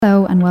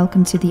and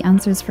welcome to the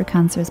Answers for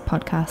Cancers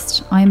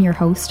podcast. I am your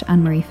host,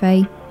 Anne-Marie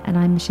Fay. And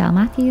I'm Michelle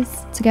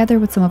Matthews. Together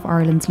with some of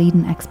Ireland's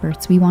leading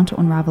experts, we want to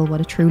unravel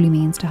what it truly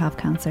means to have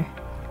cancer.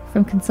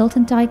 From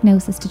consultant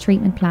diagnosis to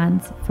treatment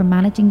plans, from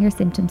managing your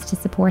symptoms to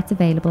supports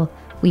available,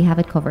 we have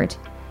it covered.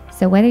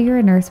 So whether you're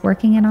a nurse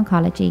working in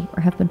oncology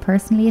or have been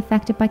personally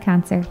affected by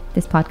cancer,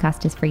 this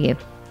podcast is for you.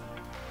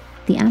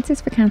 The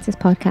Answers for Cancers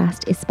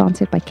podcast is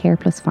sponsored by Care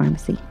Plus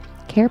Pharmacy.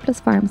 Care Plus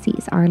Pharmacy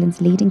is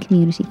Ireland's leading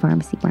community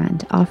pharmacy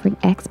brand, offering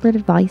expert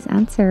advice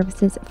and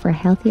services for a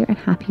healthier and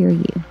happier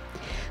you.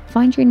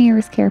 Find your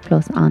nearest Care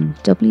Plus on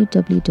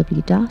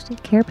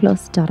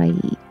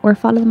www.careplus.ie or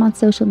follow them on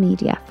social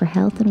media for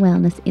health and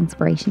wellness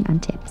inspiration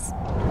and tips.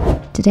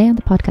 Today on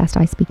the podcast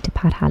I speak to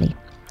Pat Halley.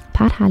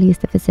 Pat Halley is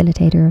the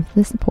facilitator of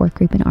the support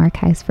group in Ark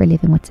House for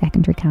living with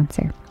secondary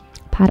cancer.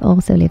 Pat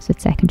also lives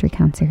with secondary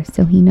cancer,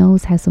 so he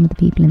knows how some of the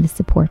people in the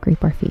support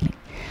group are feeling.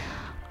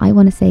 I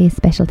want to say a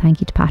special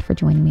thank you to Pat for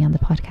joining me on the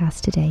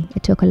podcast today.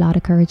 It took a lot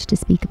of courage to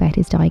speak about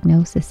his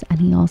diagnosis, and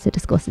he also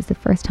discusses the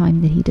first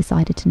time that he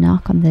decided to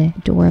knock on the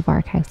door of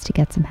Ark House to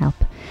get some help.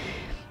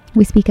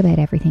 We speak about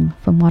everything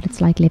from what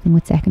it's like living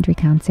with secondary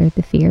cancer,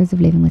 the fears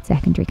of living with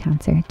secondary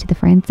cancer, to the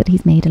friends that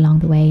he's made along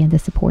the way and the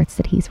supports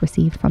that he's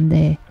received from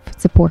the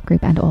support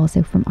group and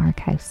also from Ark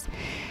House.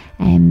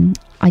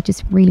 I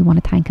just really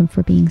want to thank him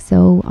for being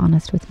so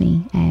honest with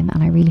me, and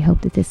I really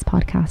hope that this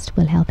podcast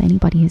will help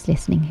anybody who's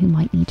listening who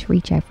might need to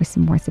reach out for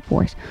some more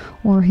support,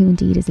 or who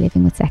indeed is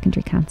living with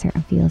secondary cancer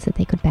and feels that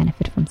they could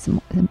benefit from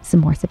some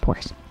more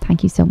support.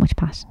 Thank you so much,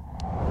 Pat.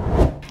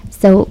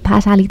 So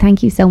Pat Halley,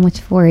 thank you so much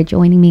for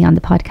joining me on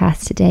the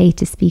podcast today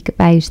to speak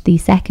about the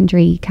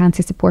secondary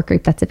cancer support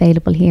group that's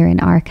available here in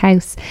Ark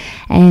House.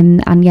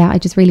 And yeah, I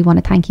just really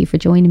want to thank you for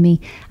joining me.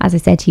 As I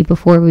said to you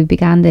before we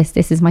began this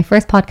is my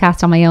first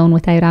podcast on my own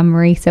without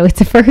Anne-Marie, so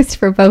it's a first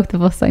for both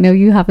of us. I know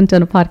you haven't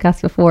done a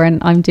podcast before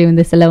and I'm doing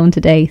this alone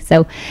today.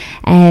 So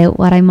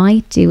what I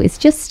might do is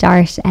just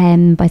start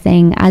by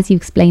saying, as you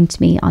explained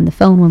to me on the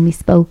phone when we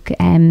spoke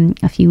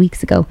a few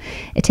weeks ago,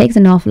 it takes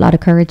an awful lot of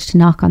courage to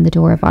knock on the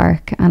door of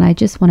Ark, and I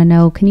just want to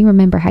know, can you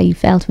remember how you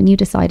felt when you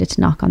decided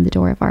to knock on the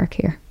door of Ark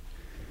here?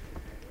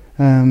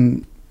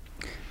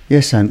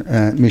 Yes,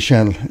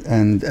 Michelle,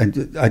 and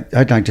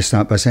I'd like to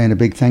start by saying a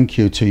big thank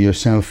you to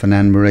yourself and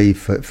Anne-Marie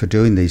for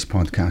doing these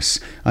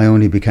podcasts. I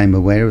only became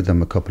aware of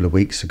them a couple of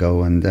weeks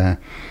ago, and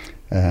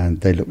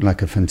they look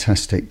like a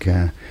fantastic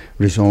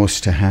resource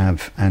to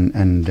have,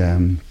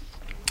 and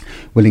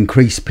will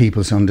increase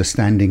people's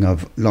understanding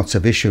of lots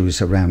of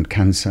issues around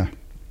cancer.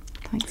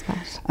 Thanks,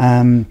 Pat.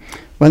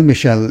 Well,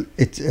 Michelle,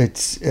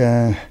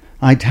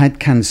 I'd had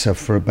cancer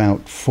for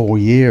about 4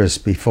 years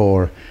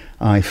before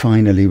I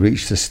finally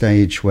reached the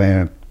stage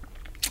where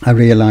I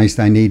realised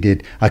I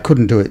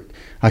couldn't do it.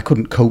 I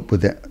couldn't cope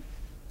with it,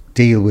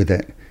 deal with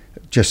it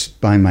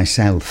just by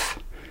myself,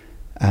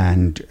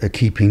 and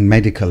keeping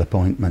medical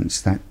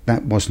appointments.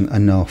 That wasn't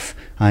enough.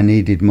 I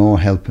needed more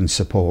help and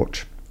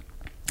support.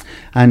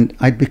 And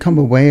I'd become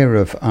aware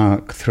of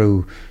ARC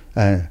through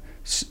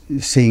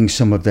seeing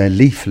some of their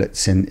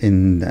leaflets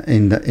in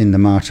the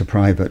Mater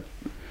Private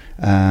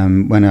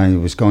when I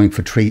was going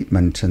for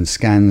treatment and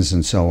scans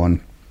and so on.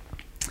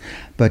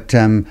 But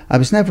I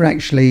was never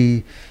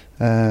actually,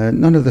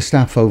 none of the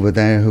staff over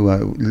there, who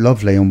are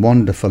lovely and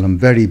wonderful and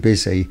very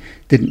busy,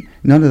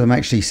 none of them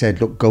actually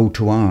said, look, go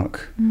to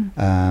ARC.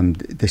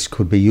 This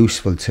could be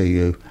useful to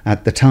you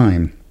at the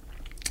time.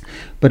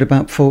 But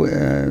about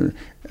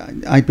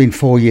I'd been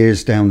 4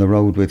 years down the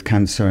road with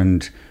cancer,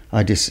 and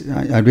I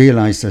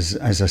realised,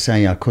 as I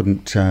say, I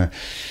couldn't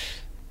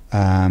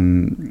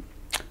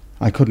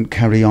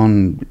carry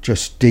on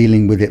just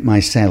dealing with it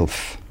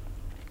myself,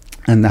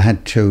 and I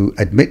had to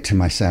admit to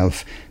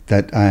myself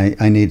that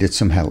I needed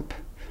some help.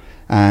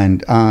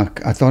 And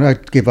ARC, I thought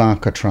I'd give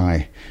ARC a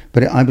try,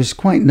 but I was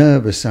quite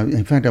nervous.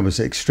 In fact, I was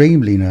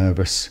extremely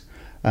nervous,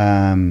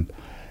 knocking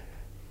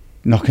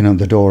on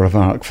the door of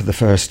ARC for the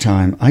first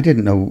time. I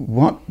didn't know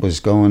what was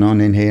going on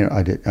in here.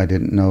 I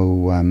didn't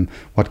know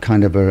what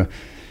kind of a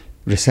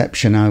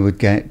reception I would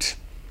get.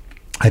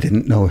 I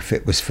didn't know if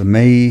it was for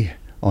me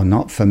or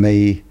not for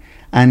me.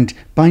 And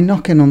by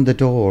knocking on the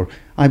door,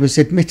 I was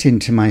admitting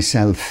to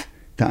myself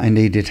that I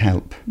needed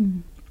help.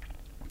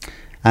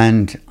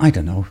 And I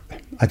don't know,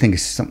 I think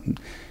it's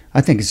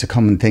a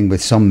common thing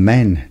with some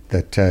men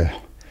that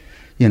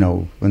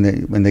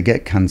when they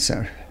get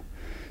cancer,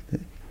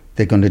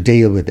 they're going to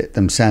deal with it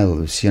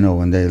themselves,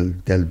 and they'll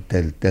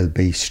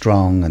be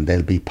strong, and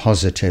they'll be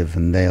positive,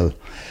 and they'll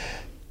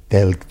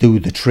do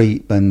the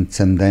treatment,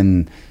 and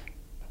then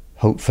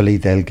hopefully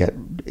they'll get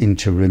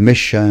into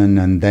remission,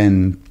 and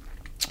then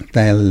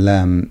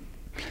they'll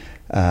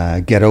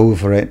get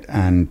over it,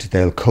 and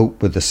they'll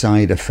cope with the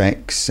side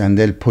effects, and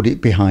they'll put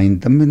it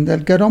behind them, and they'll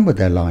get on with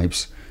their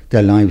lives.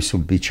 Their lives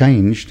will be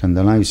changed, and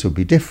their lives will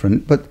be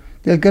different, but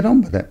they'll get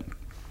on with it,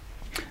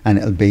 and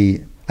it'll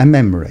be a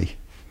memory.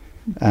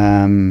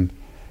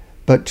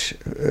 But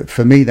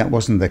for me, that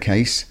wasn't the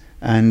case,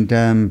 and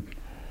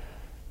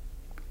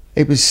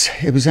it was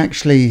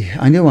actually,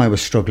 I knew I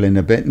was struggling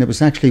a bit, and it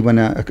was actually when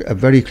a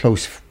very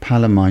close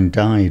pal of mine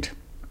died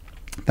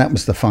that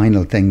was the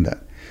final thing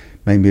that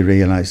made me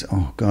realise,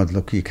 oh God,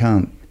 look, you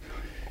can't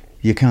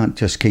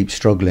just keep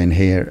struggling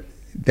here.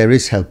 There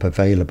is help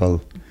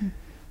available.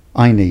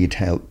 I need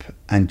help,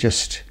 and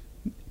just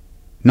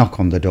knock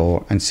on the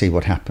door and see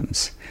what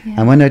happens. Yeah.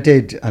 And when I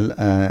did,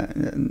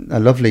 a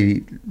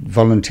lovely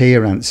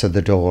volunteer answered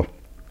the door.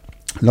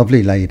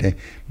 Lovely lady,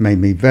 made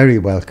me very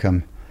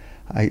welcome.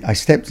 I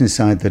stepped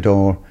inside the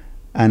door,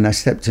 and I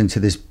stepped into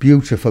this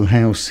beautiful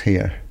house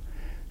here.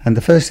 And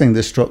the first thing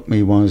that struck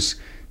me was,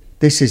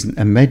 this isn't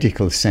a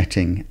medical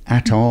setting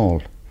at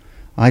all.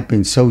 I'd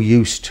been so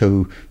used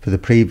to, for the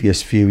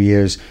previous few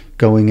years,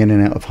 going in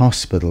and out of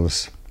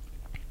hospitals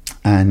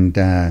and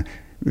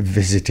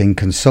visiting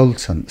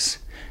consultants.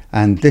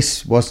 And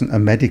this wasn't a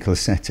medical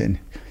setting.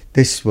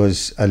 This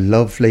was a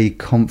lovely,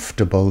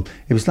 comfortable,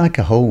 it was like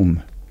a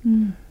home.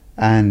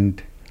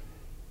 And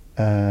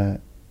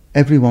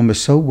everyone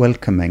was so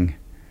welcoming,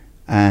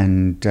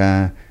 and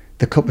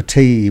the cup of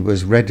tea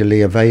was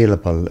readily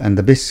available, and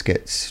the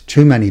biscuits,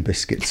 too many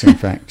biscuits in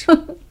fact.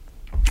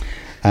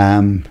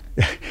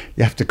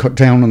 You have to cut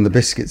down on the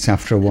biscuits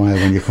after a while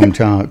when you come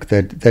to ARC.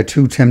 They're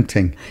too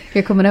tempting.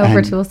 You're coming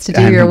over to us to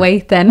do your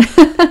weight then.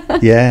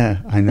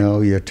 Yeah, I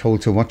know. You're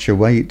told to watch your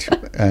weight,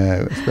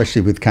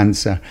 especially with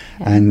cancer.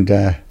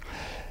 Yeah.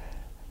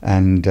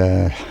 And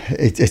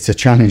it's a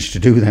challenge to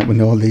do that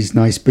when all these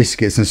nice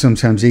biscuits and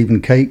sometimes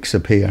even cakes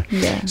appear.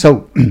 Yeah.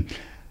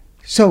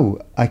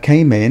 So I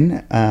came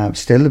in,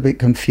 still a bit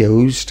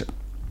confused,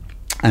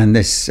 and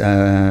this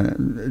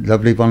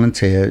lovely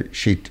volunteer,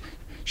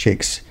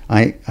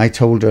 I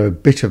told her a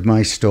bit of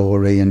my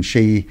story, and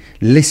she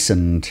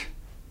listened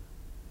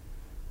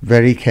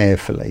very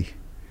carefully.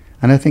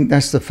 And I think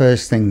that's the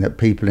first thing that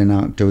people in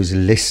ARC do, is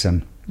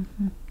listen.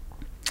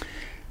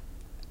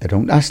 They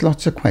don't ask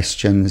lots of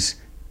questions.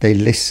 They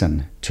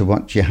listen to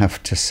what you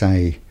have to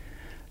say.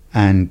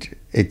 And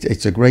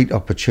it's a great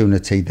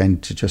opportunity then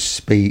to just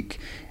speak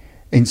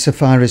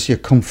insofar as you're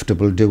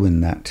comfortable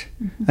doing that.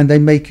 And they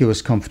make you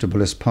as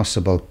comfortable as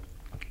possible.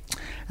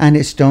 And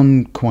it's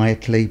done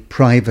quietly,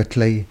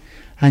 privately.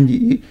 And,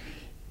 you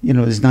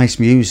know, there's nice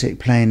music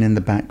playing in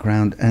the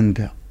background.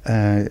 And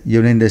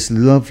you're in this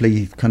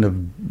lovely kind of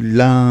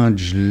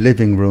large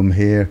living room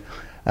here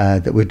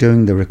that we're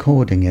doing the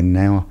recording in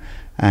now.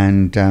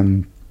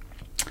 And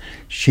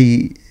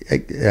she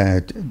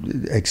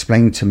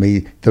explained to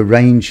me the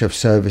range of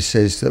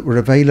services that were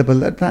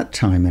available at that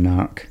time in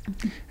ARC.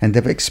 And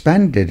they've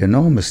expanded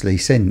enormously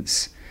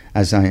since.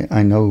 As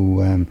I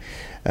know,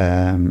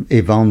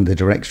 Yvonne, the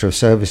Director of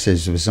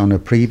Services, was on a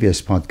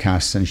previous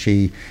podcast, and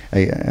she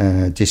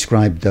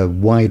described the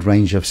wide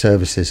range of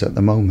services at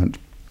the moment.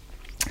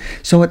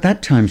 So at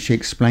that time, she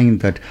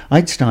explained that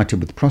I'd started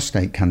with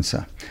prostate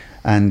cancer,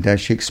 and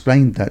she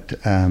explained that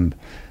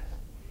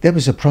there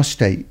was a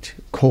prostate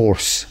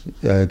course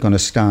going to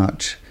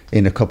start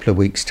in a couple of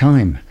weeks'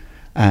 time,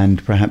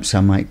 and perhaps I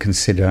might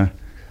consider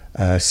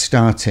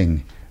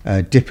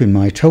dipping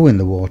my toe in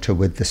the water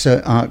with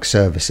the ARC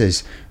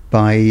services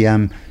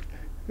by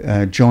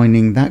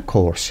joining that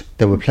course.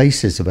 There were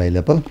places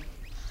available,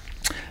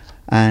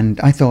 and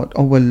I thought,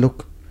 oh well,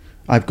 look,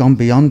 I've gone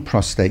beyond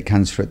prostate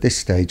cancer at this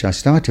stage. I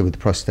started with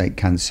prostate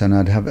cancer, and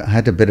I'd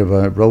had a bit of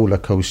a roller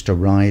coaster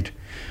ride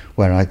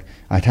where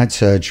I'd had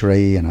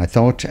surgery, and I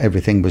thought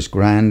everything was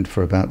grand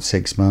for about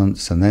 6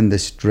 months, and then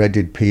this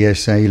dreaded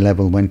PSA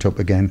level went up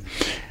again,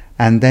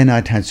 and then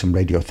I'd had some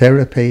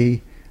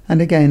radiotherapy,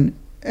 and again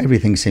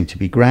everything seemed to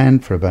be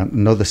grand for about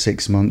another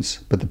 6 months,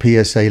 but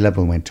the PSA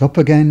level went up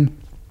again,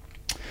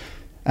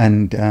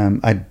 and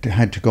I'd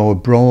had to go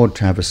abroad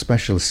to have a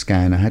special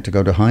scan. I had to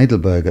go to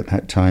Heidelberg at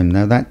that time.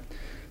 Now that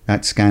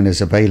scan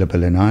is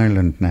available in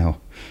Ireland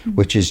now,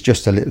 which is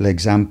just a little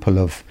example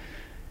of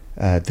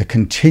the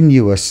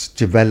continuous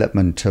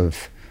development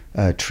of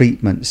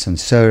treatments and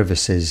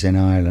services in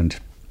Ireland.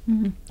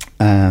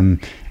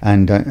 And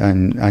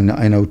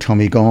I know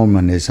Tommy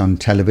Gorman is on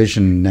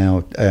television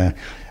now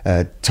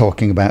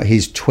talking about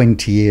his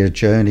 20-year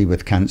journey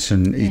with cancer,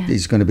 and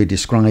he's going to be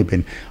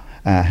describing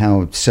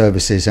how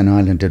services in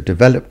Ireland have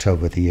developed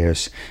over the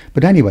years.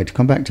 But anyway, to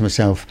come back to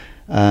myself,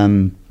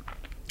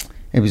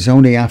 it was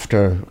only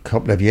after a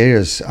couple of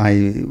years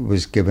I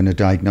was given a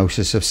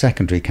diagnosis of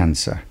secondary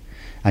cancer.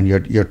 And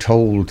you're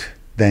told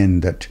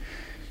then that,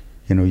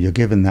 you know, you're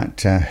given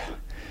that,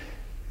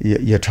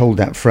 you're told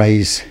that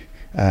phrase,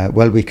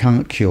 well, we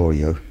can't cure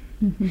you,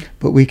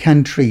 but we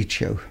can treat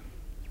you.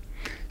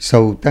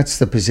 So that's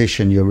the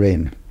position you're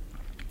in.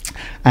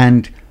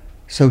 And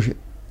so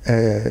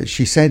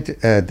she said,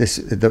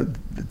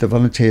 the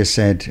volunteer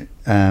said,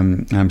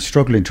 I'm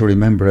struggling to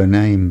remember her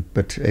name,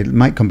 but it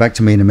might come back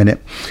to me in a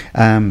minute.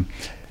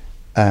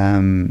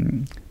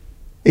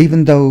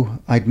 Even though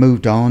I'd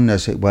moved on,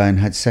 as it were, and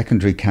had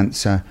secondary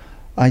cancer,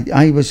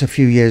 I was a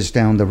few years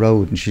down the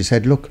road, and she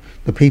said, look,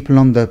 the people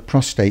on the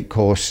prostate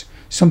course,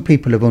 some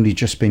people have only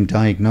just been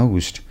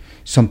diagnosed.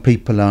 Some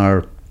people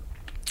are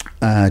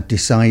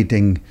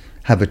deciding,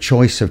 have a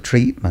choice of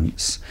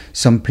treatments.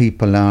 Some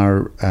people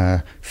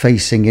are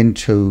facing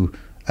into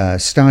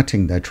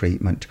starting their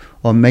treatment,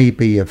 or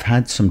maybe have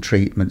had some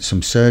treatment,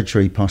 some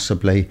surgery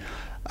possibly,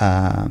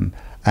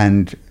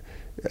 and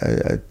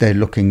they're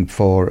looking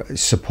for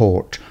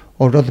support,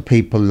 or other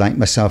people like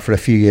myself are a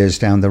few years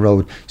down the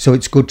road. So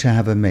it's good to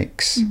have a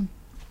mix.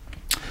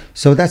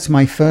 So that's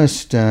my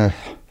first time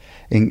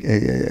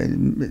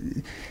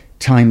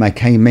I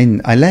came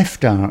in. I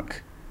left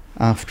ARC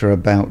after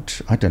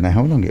about, I don't know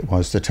how long it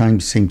was, the time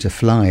seemed to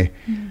fly.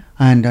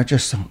 And I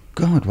just thought,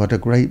 God, what a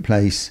great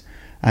place.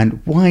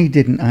 And why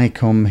didn't I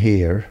come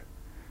here,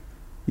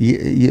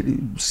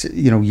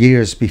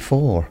 years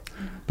before?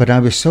 But I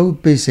was so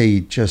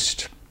busy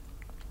just,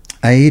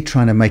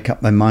 trying to make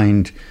up my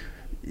mind,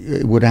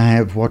 would I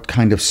have, what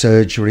kind of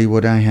surgery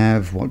would I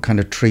have, what kind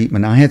of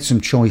treatment? I had some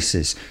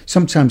choices.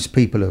 Sometimes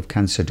people who have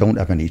cancer don't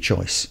have any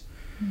choice.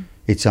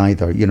 It's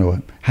either,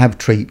 have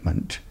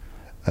treatment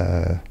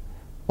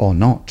or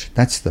not.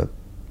 That's the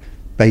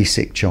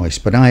basic choice.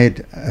 But I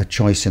had a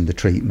choice in the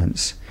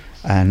treatments.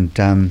 And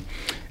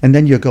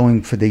then you're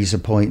going for these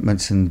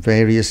appointments and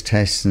various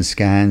tests and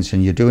scans,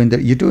 and you're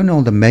doing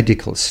all the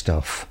medical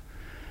stuff.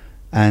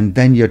 And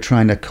then you're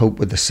trying to cope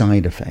with the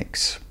side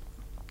effects.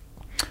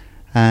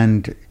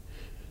 And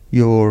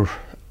you're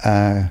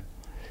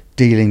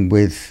dealing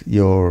with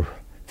your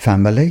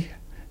family,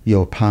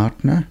 your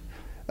partner,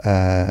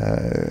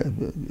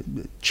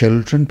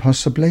 children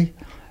possibly,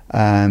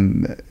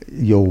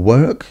 your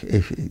work,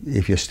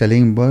 if you're still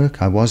in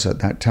work. I was at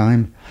that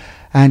time.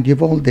 And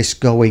you've all this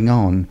going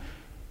on.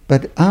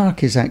 But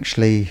ARC is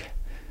actually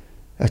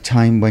a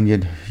time when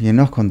you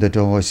knock on the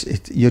doors,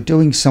 you're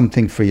doing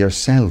something for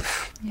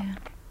yourself. Yeah.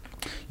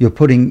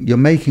 You're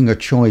making a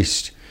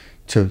choice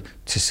to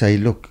say,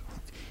 look,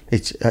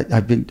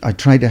 I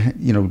try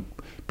to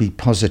be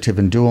positive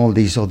and do all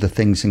these other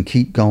things and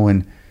keep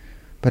going,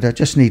 but I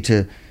just need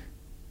to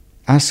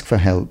ask for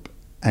help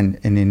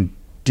and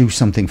do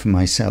something for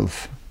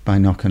myself by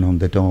knocking on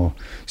the door.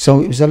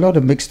 So it was a lot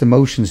of mixed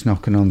emotions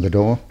knocking on the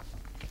door,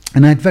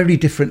 and I had very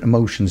different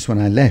emotions when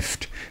I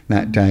left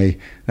that day.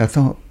 I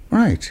thought,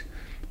 right,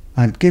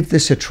 I'll give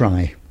this a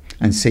try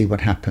and see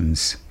what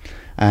happens.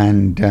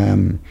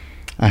 And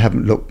I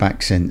haven't looked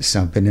back since.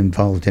 I've been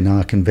involved in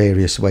ARC in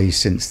various ways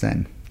since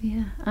then.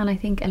 Yeah, and I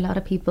think a lot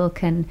of people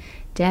can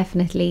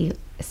definitely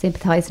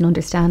sympathise and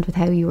understand with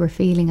how you were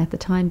feeling at the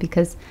time,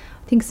 because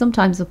I think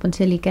sometimes up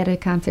until you get a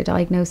cancer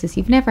diagnosis,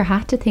 you've never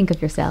had to think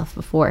of yourself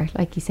before.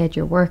 Like you said,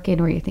 you're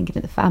working or you're thinking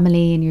of the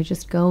family and you're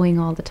just going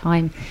all the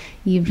time.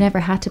 You've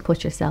never had to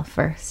put yourself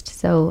first.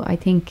 So I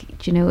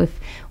think, if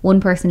one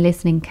person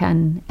listening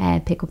can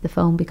pick up the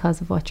phone because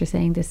of what you're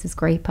saying, this is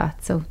great,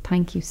 Pat. So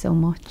thank you so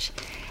much.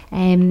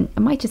 I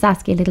might just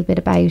ask you a little bit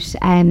about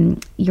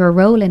your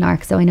role in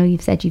ARC. So I know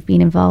you've said you've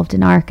been involved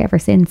in ARC ever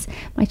since. I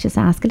might just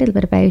ask a little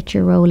bit about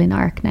your role in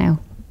ARC now.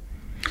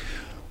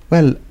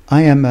 Well,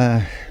 I'm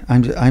a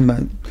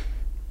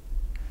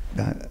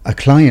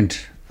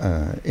client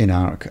in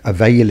ARC,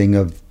 availing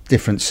of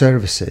different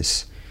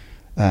services.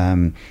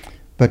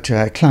 But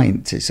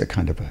client is a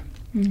kind of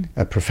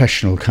a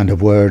professional kind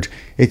of word.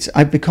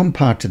 I've become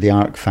part of the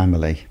ARC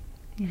family.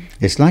 Yeah.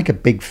 It's like a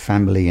big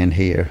family in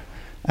here.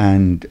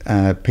 And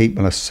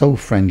people are so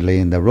friendly,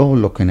 and they're all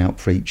looking out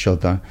for each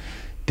other.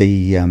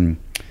 The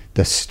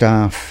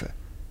staff,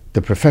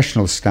 the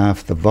professional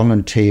staff, the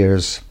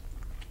volunteers,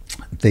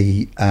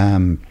 the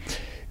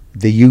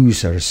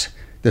users,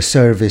 the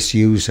service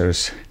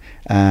users,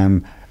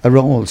 are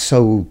all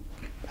so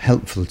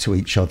helpful to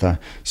each other.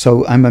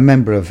 So I'm a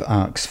member of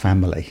ARC's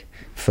family,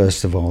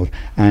 first of all,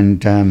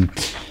 and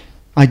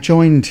I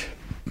joined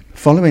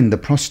following the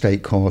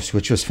prostate course,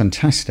 which was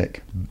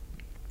fantastic.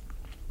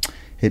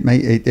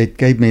 It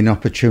gave me an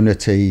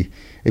opportunity.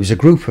 It was a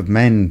group of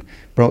men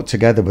brought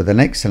together with an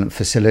excellent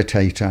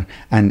facilitator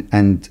and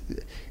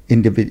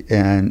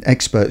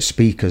expert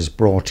speakers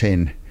brought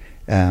in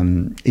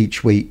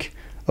each week,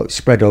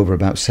 spread over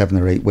about 7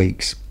 or 8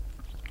 weeks,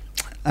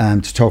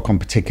 to talk on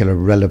particular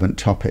relevant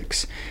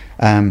topics.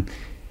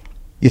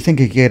 You think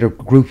you get a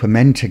group of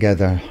men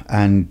together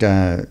and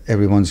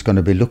everyone's going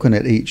to be looking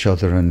at each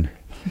other and,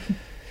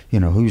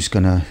 who's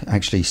going to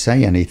actually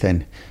say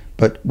anything.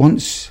 But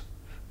once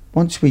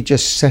we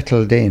just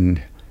settled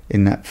in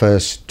that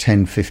first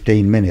 10,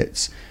 15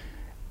 minutes,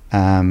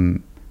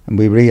 and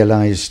we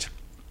realised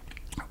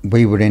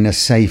we were in a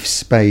safe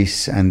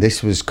space and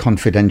this was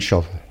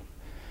confidential,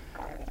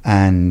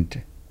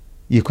 and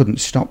you couldn't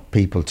stop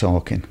people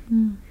talking.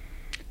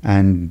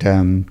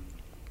 And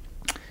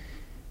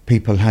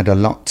people had a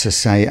lot to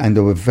say, and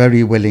they were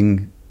very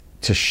willing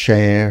to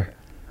share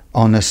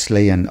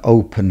honestly and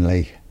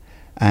openly,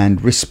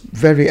 and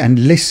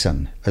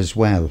listen as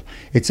well.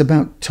 It's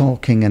about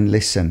talking and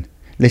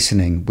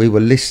listening. We were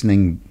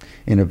listening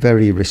in a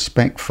very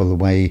respectful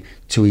way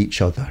to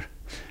each other,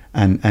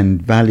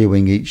 and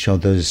valuing each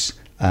other's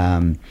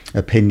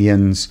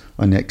opinions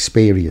and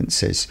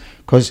experiences,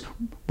 because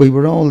we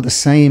were all the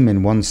same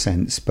in one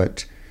sense,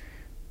 but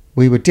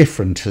we were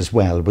different as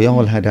well. We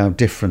all had our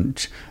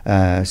different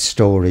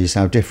stories,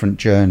 our different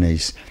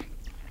journeys.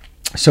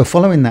 So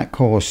following that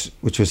course,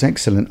 which was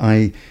excellent,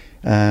 I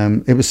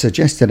it was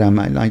suggested I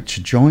might like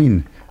to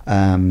join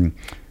the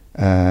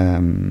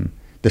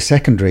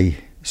secondary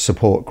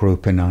support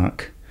group in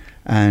ARC.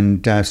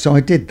 And so I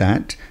did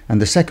that,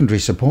 and the secondary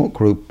support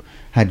group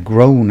had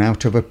grown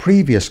out of a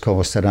previous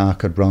course that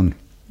ARC had run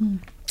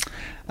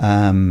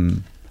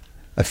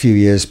a few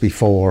years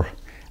before,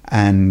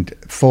 and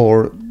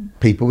for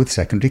people with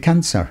secondary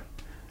cancer.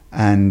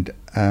 And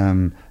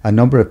a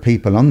number of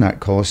people on that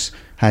course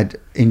had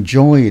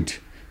enjoyed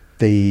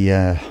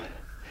the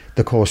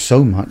course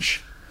so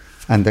much,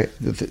 and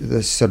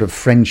the sort of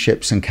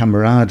friendships and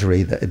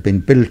camaraderie that had been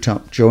built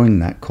up during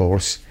that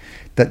course,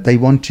 that they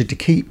wanted to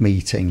keep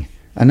meeting.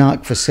 And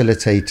ARC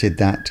facilitated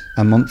that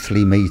a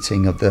monthly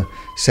meeting of the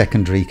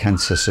secondary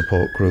cancer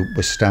support group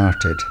was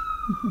started.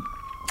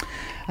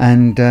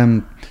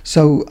 And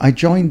so I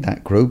joined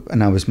that group,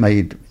 and I was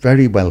made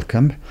very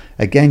welcome.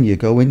 Again, you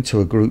go into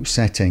a group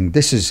setting.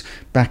 This is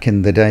back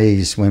in the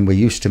days when we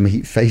used to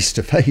meet face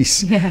to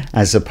face,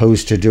 as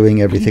opposed to doing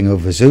everything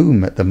over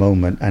Zoom at the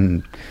moment.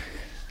 And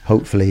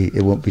hopefully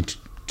it won't be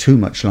too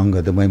much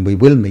longer than when we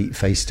will meet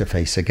face to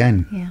face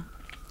again. Yeah.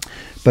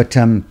 But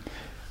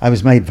I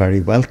was made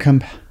very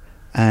welcome,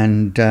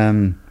 and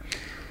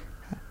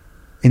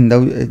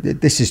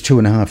this is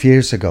 2.5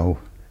 years ago,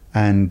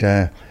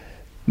 and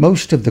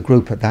most of the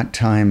group at that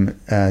time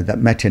that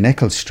met in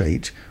Eccles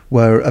Street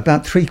were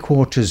about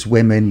 3/4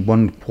 women,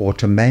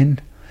 1/4 men,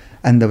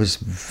 and there was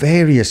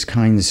various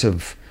kinds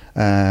of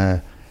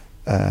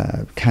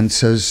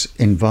cancers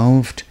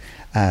involved.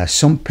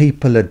 Some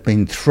people had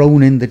been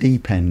thrown in the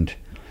deep end.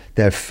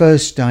 Their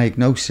first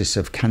diagnosis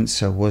of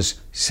cancer was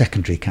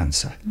secondary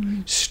cancer,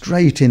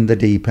 straight in the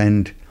deep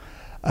end.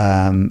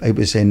 It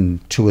was in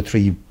 2 or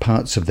 3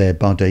 parts of their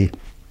body.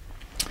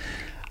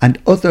 And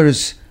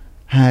others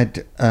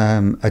had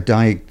a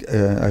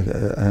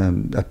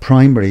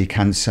primary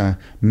cancer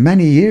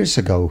many years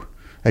ago,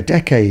 a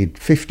decade,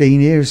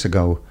 15 years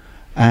ago.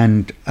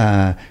 And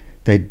that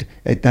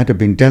had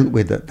been dealt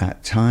with at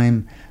that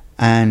time,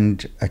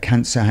 and a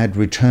cancer had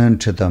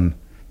returned to them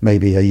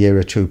maybe a year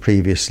or 2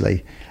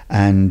 previously.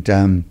 And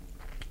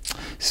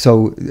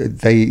so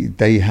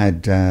they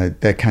had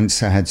their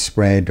cancer had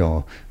spread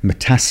or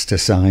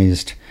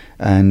metastasized,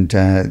 and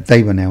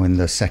they were now in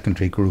the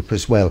secondary group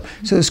as well.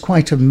 So there's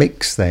quite a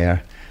mix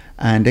there,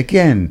 and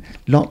again,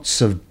 lots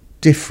of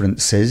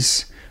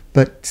differences,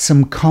 but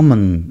some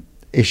common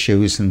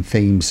issues and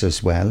themes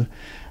as well,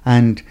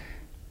 and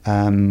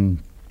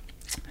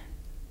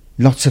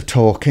lots of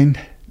talking,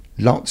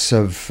 lots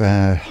of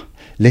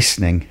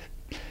listening,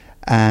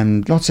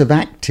 and lots of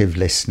active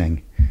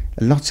listening,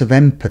 lots of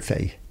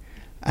empathy,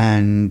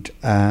 and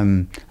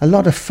a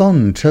lot of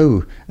fun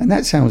too. And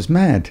that sounds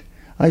mad.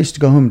 I used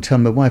to go home and tell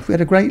my wife, we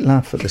had a great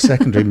laugh at the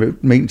secondary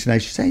meeting today.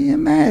 She'd say, you're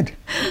mad.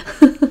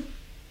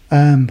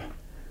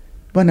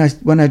 When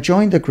I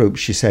joined the group,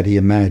 she said,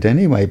 you're mad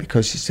anyway,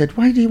 because she said,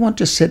 why do you want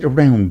to sit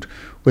around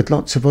with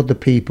lots of other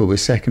people with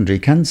secondary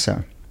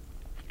cancer?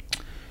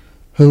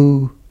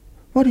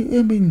 What do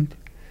you mean?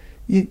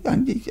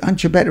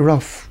 Aren't you better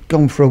off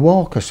going for a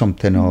walk or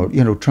something,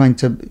 or trying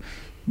to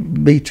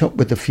meet up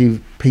with a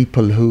few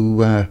people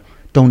who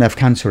don't have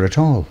cancer at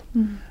all?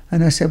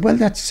 And I said, well,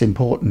 that's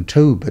important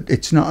too, but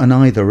it's not an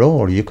either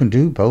or. You can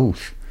do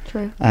both.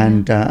 True.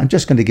 And I'm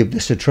just going to give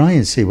this a try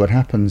and see what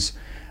happens.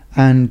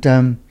 And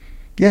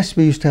yes,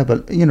 we used to have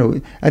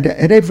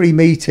at every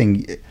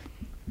meeting,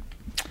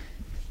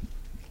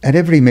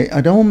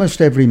 at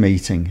almost every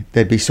meeting,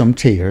 there'd be some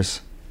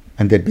tears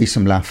and there'd be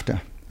some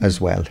laughter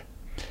as well.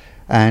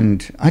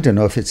 And I don't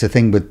know if it's a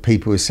thing with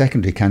people with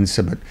secondary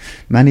cancer, but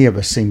many of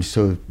us seem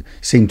to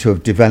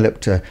have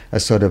developed a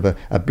sort of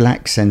a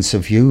black sense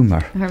of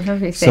humour. I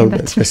remember you saying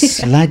that to me. The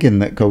slagging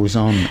that goes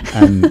on,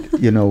 and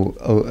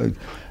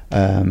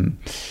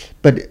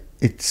but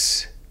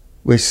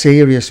we're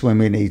serious when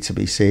we need to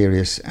be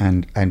serious,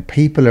 and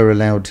people are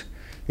allowed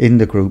in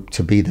the group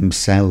to be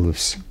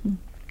themselves.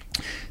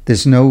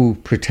 There's no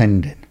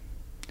pretending.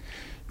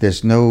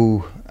 There's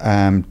no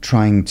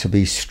trying to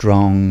be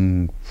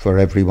strong for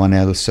everyone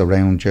else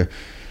around you.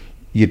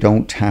 You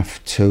don't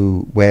have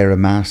to wear a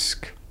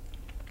mask.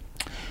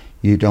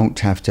 You don't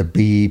have to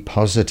be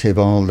positive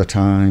all the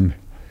time.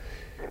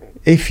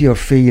 If you're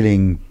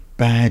feeling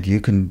bad, you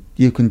can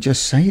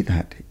just say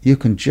that. You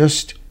can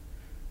just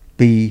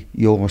be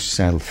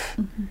yourself.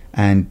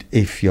 And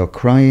if you're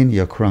crying,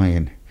 you're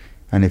crying.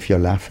 And if you're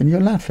laughing, you're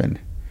laughing.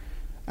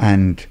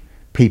 And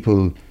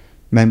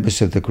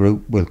members of the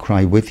group will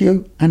cry with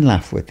you and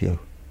laugh with you.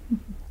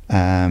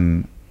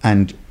 And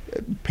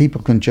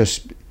people can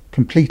just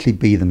completely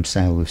be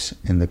themselves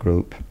in the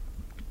group.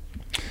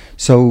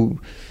 So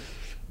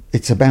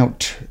it's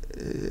about,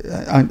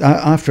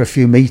 after a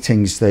few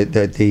meetings,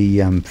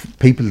 the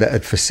people that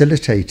had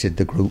facilitated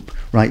the group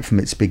right from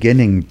its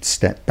beginning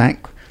stepped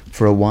back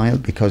for a while,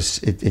 because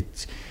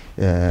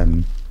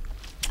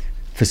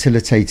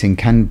facilitating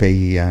can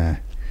be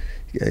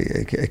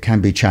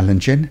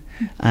challenging.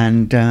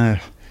 And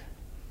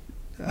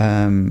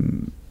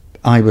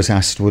I was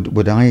asked,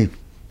 would I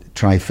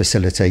try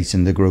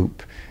facilitating the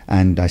group?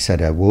 And I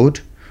said I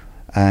would.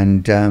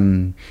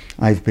 And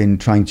I've been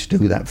trying to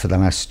do that for the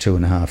last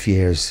 2.5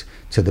 years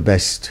to the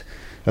best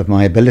of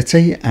my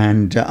ability,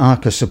 and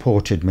ARCA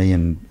supported me,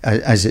 and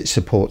as it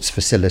supports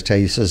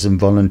facilitators and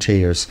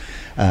volunteers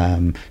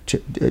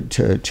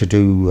to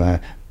do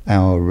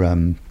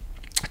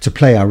to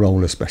play our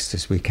role as best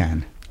as we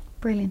can.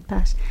 Brilliant,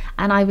 Pat.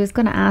 And I was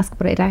going to ask,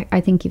 but I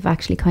think you've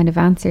actually kind of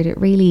answered it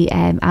really.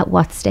 At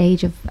what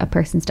stage of a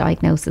person's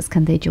diagnosis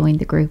can they join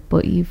the group?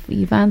 But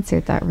you've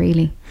answered that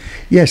really.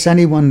 Yes,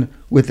 anyone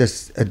with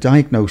a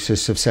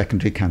diagnosis of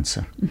secondary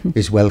cancer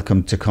is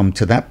welcome to come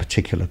to that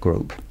particular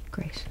group.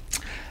 Great.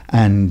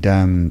 And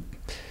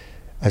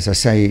as I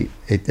say,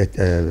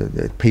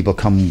 people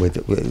come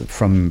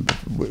from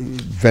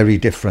very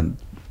different.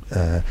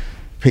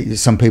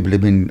 Some people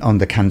have been on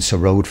the cancer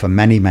road for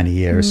many, many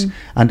years,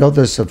 and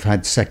others have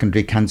had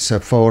secondary cancer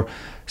for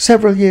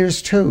several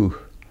years too.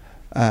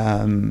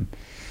 Some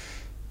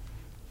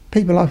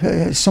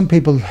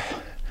people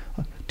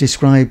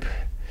describe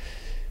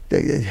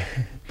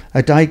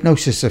a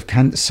diagnosis of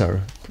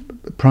cancer,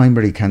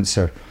 primary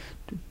cancer,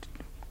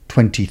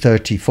 20,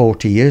 30,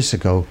 40 years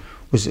ago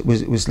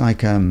was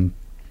like a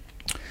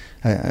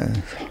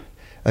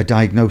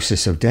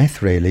diagnosis of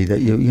death, really, that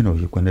you're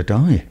going to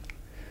die.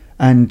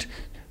 And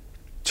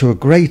to a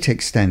great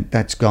extent,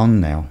 that's gone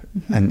now,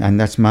 and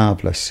that's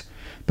marvellous.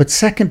 But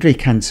secondary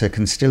cancer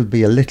can still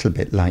be a little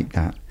bit like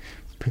that.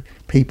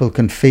 People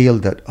can feel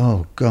that,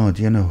 oh God,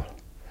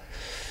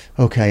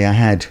 okay, I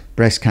had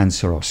breast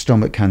cancer or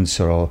stomach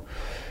cancer or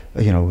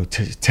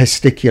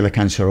testicular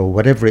cancer or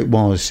whatever it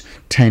was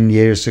 10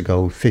 years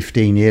ago,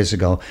 15 years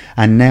ago,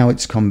 and now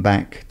it's come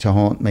back to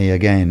haunt me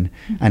again,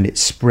 and it's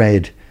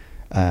spread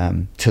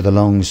to the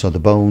lungs or the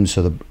bones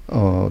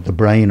or the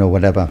brain or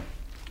whatever.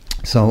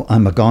 So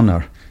I'm a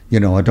goner,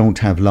 I don't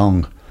have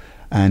long.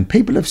 And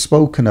people have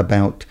spoken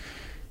about,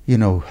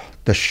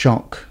 the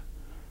shock,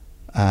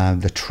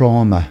 the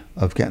trauma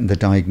of getting the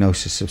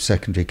diagnosis of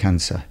secondary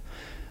cancer.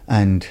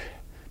 And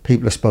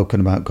people have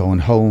spoken about going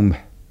home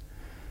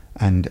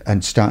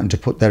and starting to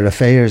put their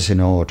affairs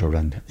in order,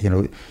 and,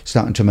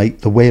 starting to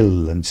make the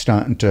will and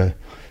starting to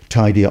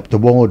tidy up the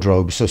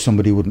wardrobe so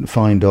somebody wouldn't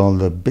find all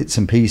the bits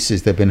and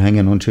pieces they've been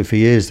hanging onto for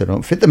years. They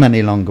don't fit them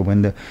any longer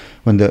when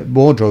the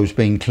wardrobe's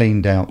being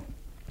cleaned out.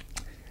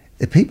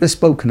 People have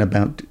spoken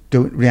about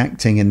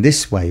reacting in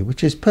this way,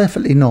 which is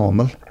perfectly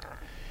normal.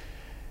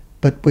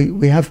 But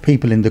we have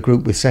people in the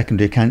group with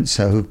secondary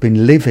cancer who've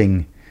been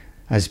living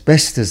as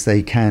best as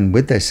they can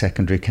with their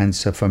secondary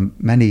cancer for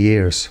many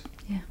years.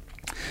 Yeah.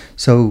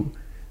 So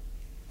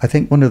I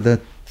think one of the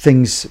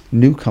things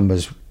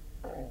newcomers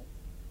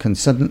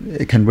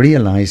can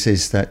realise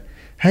is that,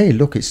 hey,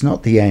 look, it's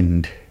not the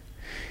end.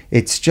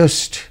 It's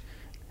just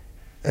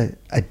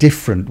a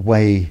different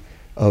way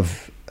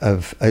of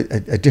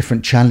a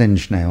different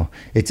challenge now.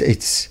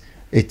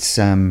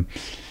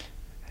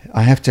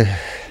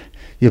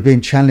 You're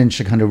being challenged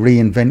to kind of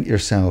reinvent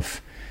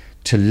yourself,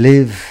 to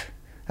live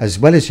as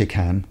well as you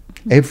can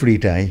every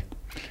day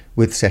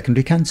with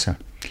secondary cancer,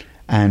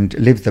 and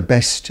live the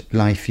best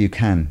life you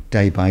can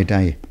day by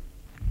day.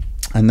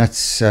 And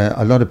that's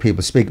a lot of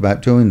people speak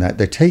about doing that.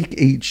 They take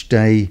each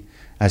day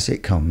as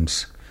it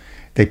comes.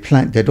 They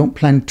don't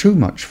plan too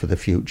much for the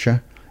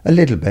future, a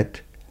little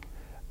bit,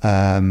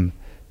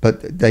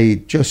 but they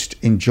just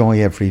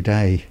enjoy every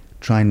day,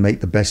 try and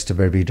make the best of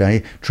every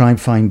day, try and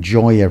find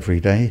joy every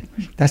day.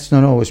 That's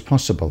not always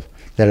possible.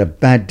 There are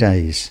bad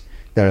days,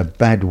 there are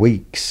bad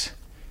weeks.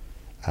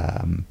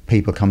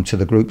 People come to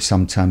the group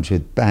sometimes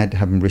with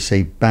having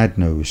received bad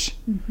news,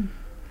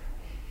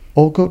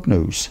 or good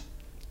news.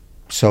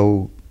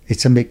 So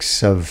it's a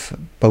mix of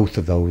both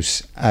of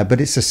those, but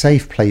it's a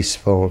safe place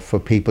for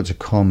people to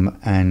come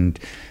and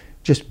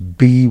just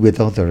be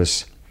with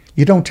others.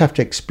 You don't have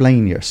to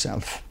explain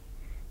yourself.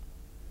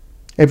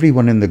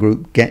 Everyone in the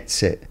group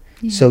gets it.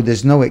 Yeah. So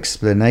there's no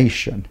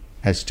explanation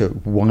as to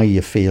why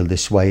you feel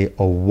this way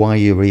or why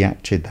you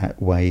reacted that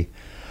way.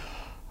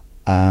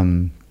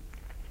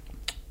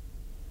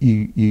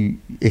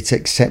 It's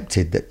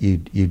accepted that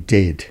you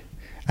did,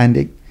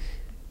 and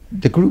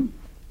the group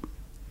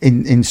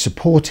in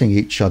supporting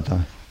each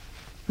other,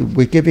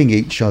 we're giving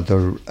each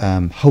other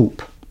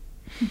hope,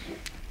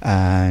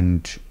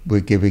 and we're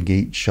giving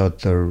each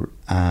other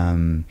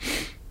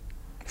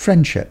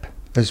friendship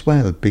as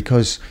well,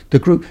 because the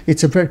group,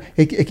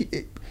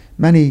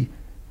 many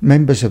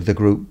members of the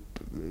group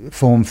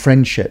form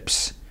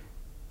friendships,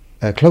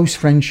 close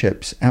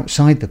friendships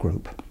outside the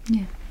group.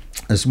 Yeah.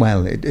 As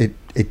well. It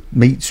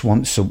meets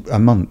once a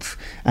month,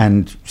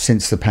 and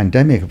since the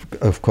pandemic,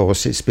 of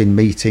course, it's been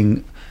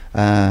meeting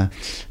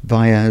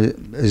via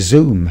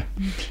Zoom.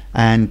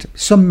 And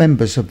some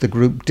members of the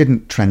group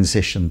didn't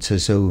transition to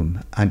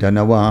Zoom, and I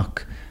know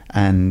ARC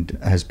and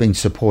has been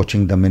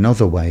supporting them in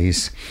other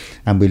ways,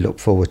 and we look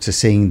forward to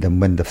seeing them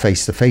when the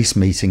face-to-face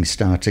meetings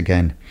start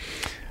again.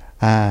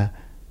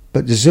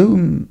 But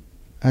Zoom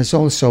has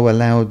also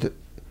allowed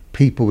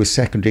people with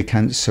secondary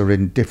cancer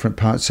in different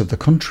parts of the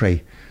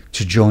country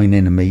to join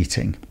in a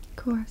meeting.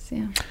 Of course,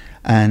 yeah.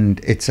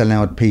 And it's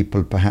allowed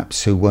people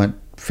perhaps who weren't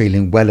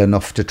feeling well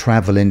enough to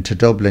travel into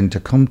Dublin to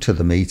come to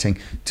the meeting,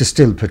 to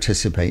still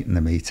participate in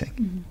the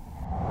meeting.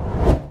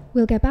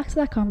 We'll get back to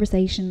that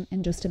conversation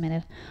in just a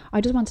minute. I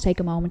just want to take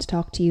a moment to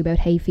talk to you about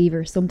hay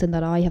fever, something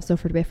that I have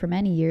suffered with for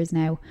many years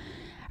now.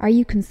 Are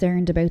you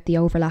concerned about the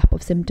overlap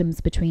of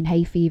symptoms between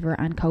hay fever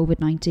and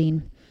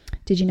COVID-19?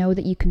 Did you know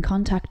that you can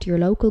contact your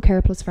local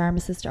Care Plus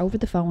pharmacist over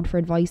the phone for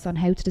advice on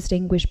how to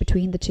distinguish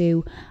between the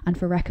two and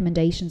for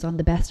recommendations on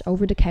the best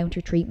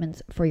over-the-counter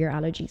treatments for your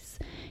allergies?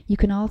 You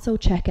can also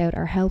check out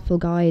our helpful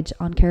guide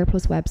on Care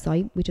Plus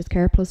website, which is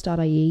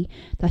careplus.ie,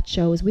 that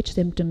shows which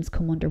symptoms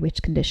come under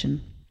which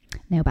condition.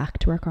 Now back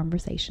to our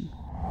conversation.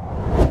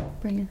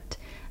 Brilliant.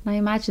 And I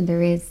imagine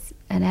there is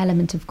an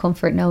element of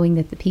comfort knowing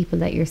that the people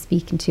that you're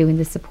speaking to in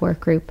the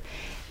support group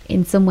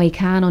in some way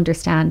can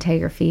understand how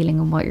you're feeling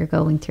and what you're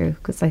going through,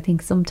 because I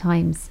think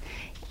sometimes,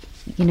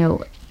 you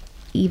know,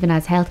 even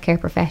as healthcare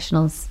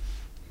professionals,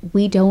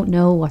 we don't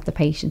know what the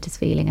patient is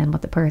feeling and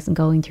what the person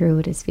going through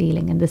it is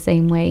feeling, in the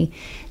same way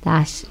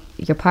that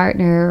your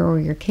partner or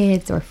your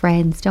kids or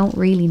friends don't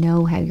really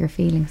know how you're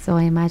feeling. So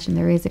I imagine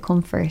there is a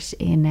comfort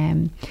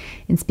in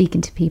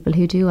speaking to people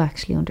who do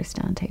actually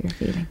understand how you're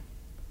feeling.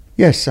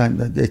 Yes,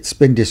 and it's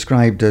been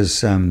described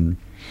as you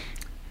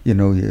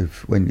know,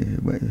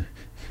 when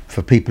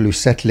for people who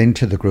settle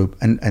into the group,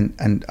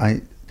 and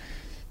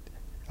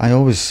I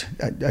always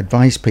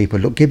advise people,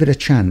 look, give it a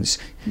chance,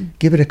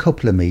 give it a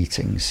couple of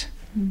meetings.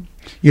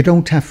 You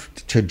don't have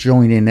to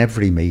join in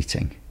every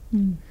meeting.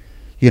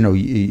 You know,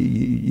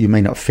 you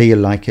may not feel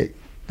like it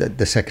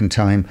the second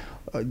time,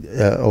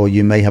 or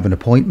you may have an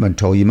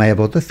appointment, or you may have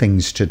other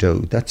things to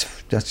do.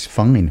 That's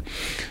fine,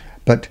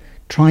 but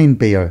try and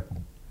be a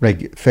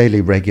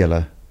fairly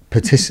regular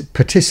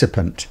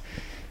participant.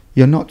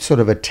 You're not sort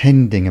of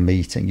attending a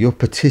meeting, you're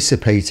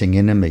participating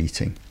in a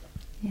meeting.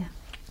 Yeah.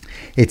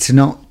 It's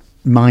not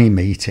my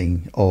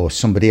meeting or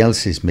somebody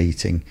else's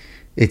meeting,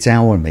 it's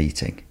our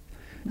meeting.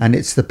 And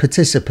it's the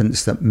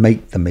participants that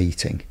make the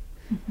meeting.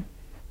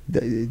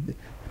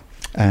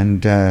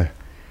 And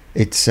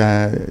it's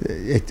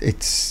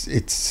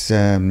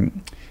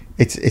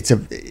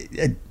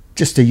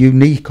just a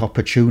unique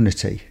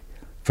opportunity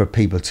for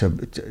people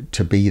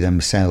to be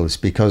themselves,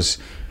 because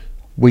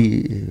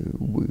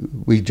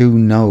we do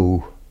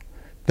know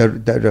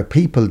there are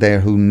people there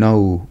who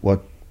know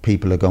what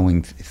people are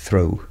going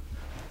through,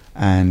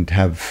 and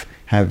have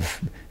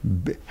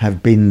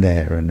been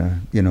there,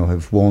 and you know,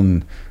 have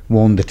worn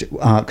the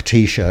ARC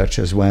T-shirt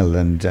as well,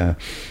 and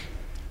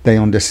they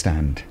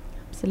understand.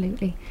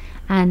 Absolutely.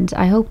 And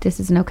I hope this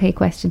is an okay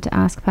question to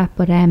ask, Pat,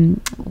 but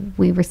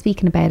we were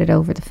speaking about it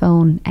over the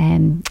phone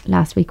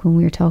last week when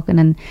we were talking,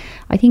 and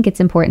I think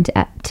it's important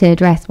to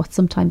address what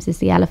sometimes is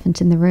the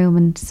elephant in the room,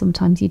 and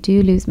sometimes you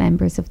do lose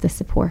members of the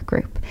support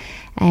group.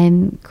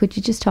 Could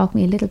you just talk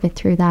me a little bit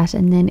through that,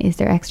 and then is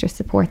there extra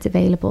supports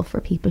available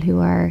for people who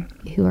are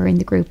in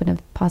the group and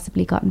have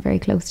possibly gotten very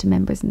close to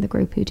members in the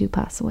group who do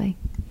pass away?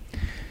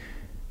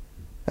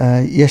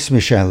 Yes,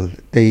 Michelle.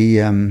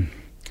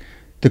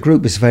 The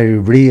group is very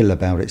real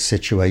about its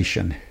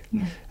situation.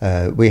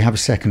 Yeah. We have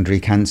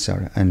secondary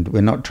cancer, and we're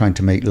not trying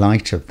to make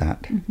light of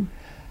that.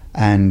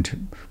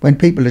 And when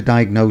people are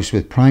diagnosed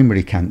with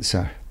primary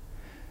cancer,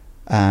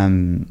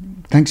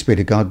 thanks be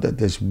to God that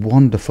there's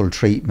wonderful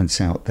treatments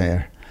out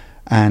there,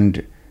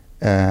 and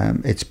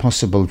it's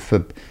possible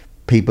for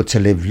people to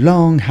live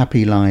long,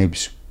 happy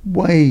lives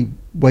way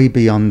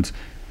beyond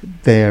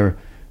their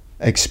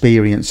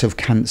experience of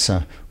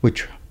cancer,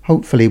 which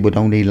hopefully would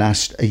only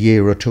last a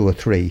year or 2 or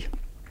 3.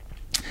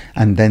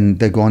 And then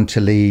they go on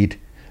to lead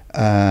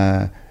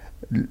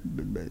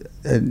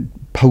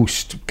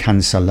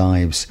post-cancer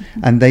lives,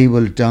 and they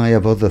will die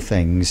of other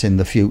things in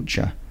the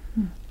future.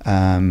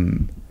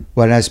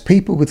 Whereas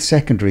people with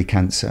secondary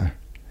cancer,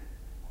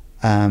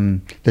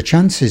 the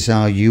chances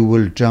are you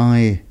will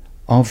die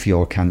of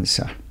your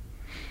cancer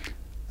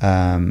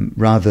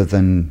rather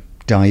than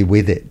die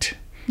with it,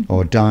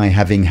 or die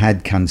having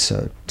had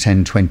cancer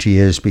 10, 20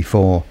 years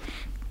before.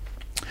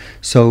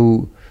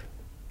 So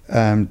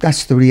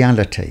that's the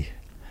reality,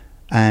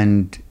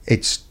 and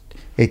it's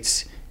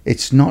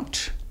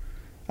not.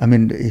 I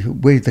mean,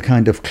 we're the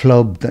kind of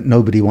club that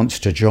nobody wants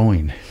to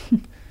join,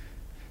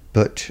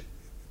 but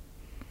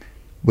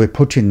we're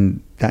put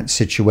in that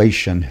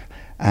situation,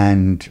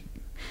 and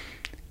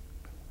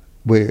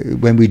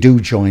when we do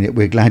join it,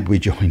 we're glad we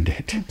joined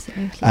it.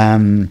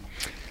 Absolutely.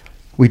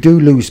 We do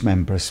lose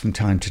members from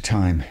time to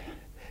time.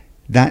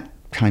 That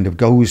kind of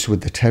goes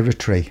with the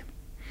territory,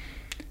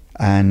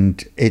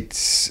 and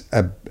it's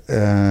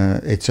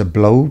a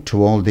blow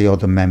to all the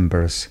other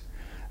members,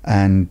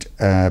 and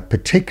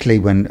particularly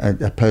when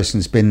a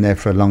person's been there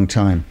for a long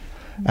time,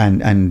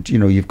 and you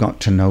know, you've got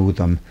to know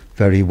them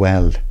very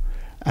well.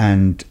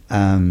 And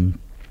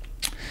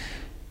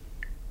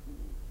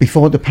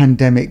before the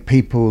pandemic,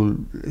 people,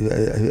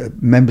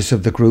 members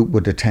of the group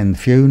would attend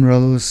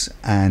funerals,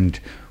 and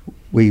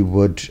we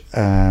would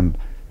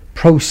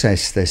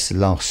process this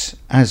loss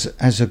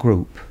as a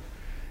group.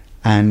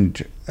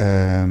 And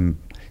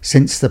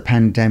since the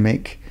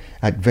pandemic,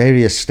 at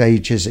various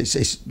stages.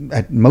 It's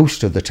at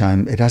most of the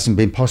time it hasn't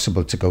been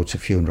possible to go to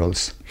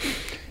funerals.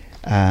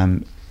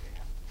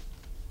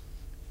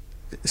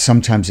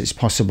 Sometimes it's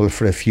possible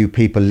for a few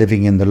people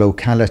living in the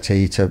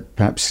locality to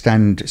perhaps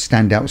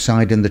stand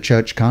outside in the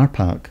church car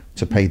park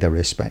to pay their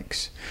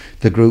respects.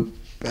 The group,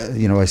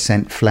 has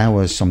sent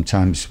flowers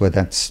sometimes where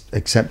that's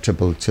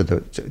acceptable to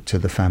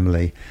the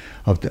family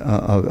of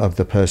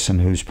the person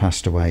who's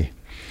passed away.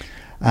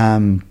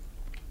 And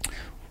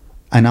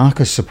ARC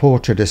has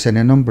supported us in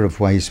a number of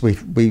ways. We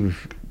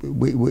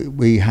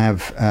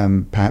have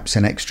perhaps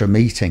an extra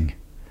meeting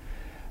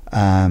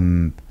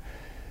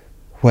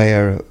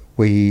where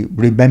we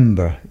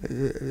remember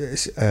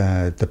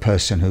the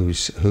person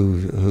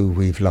who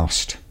we've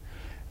lost,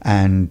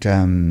 and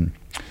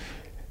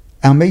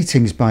our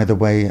meetings, by the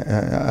way,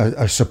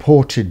 are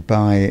supported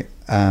by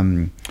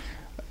a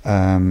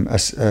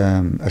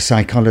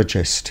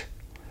psychologist,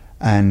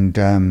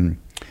 and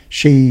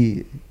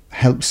she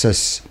helps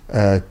us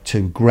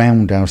to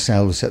ground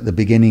ourselves at the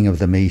beginning of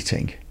the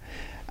meeting,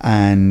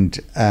 and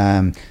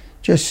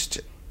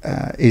just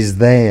is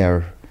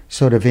there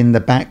sort of in the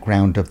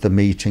background of the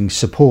meeting,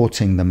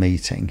 supporting the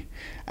meeting.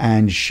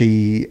 And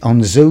she,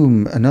 on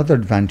Zoom, another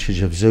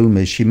advantage of Zoom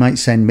is she might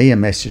send me a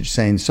message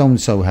saying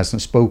so-and-so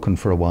hasn't spoken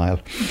for a while,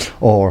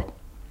 or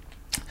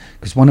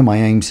because one of my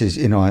aims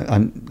is, I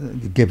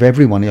give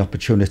everyone the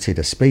opportunity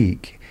to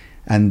speak,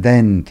 and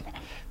then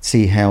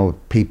see how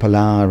people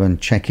are and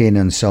check in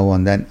and so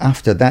on. Then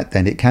after that,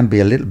 then it can be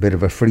a little bit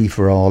of a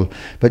free-for-all,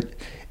 but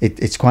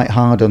it's quite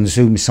hard on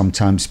Zoom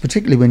sometimes,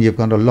 particularly when you've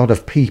got a lot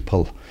of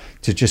people,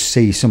 to just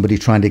see somebody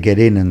trying to get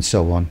in and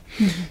so on.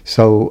 Mm-hmm.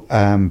 So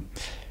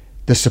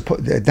the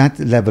support, that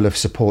level of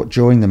support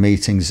during the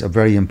meetings are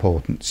very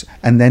important.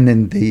 And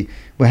then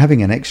we're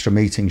having an extra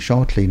meeting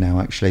shortly now,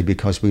 actually,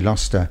 because we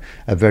lost a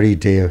very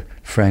dear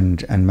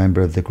friend and member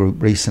of the group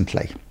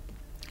recently.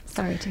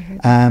 Sorry to hear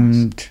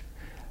that.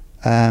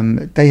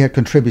 And they had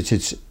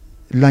contributed,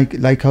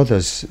 like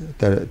others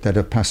that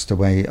have passed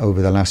away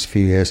over the last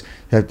few years,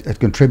 had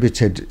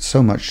contributed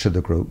so much to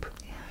the group.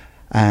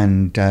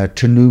 And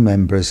to new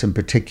members in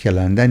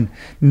particular, and then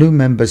new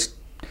members,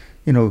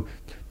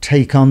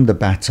 take on the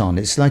baton.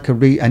 It's like a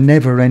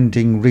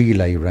never-ending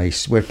relay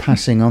race. We're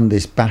passing on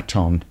this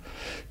baton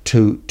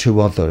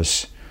to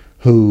others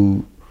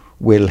who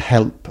will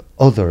help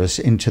others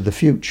into the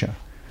future.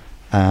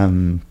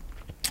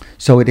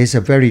 So it is a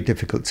very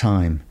difficult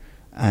time,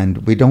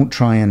 and we don't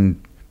try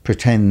and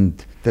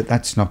pretend that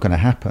that's not going to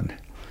happen,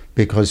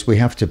 because we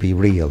have to be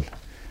real,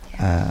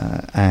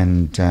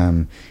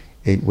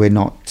 we're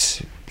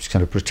not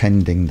kind of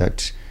pretending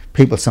that.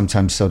 People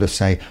sometimes sort of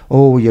say,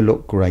 oh, you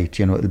look great,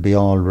 it'll be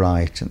all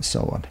right and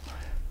so on.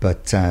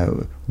 But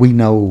we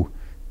know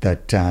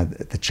that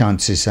the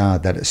chances are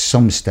that at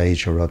some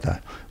stage or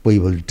other we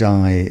will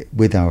die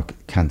with our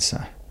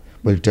cancer.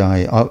 We'll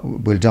die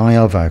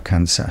of our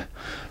cancer.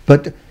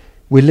 But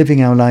we're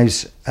living our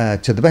lives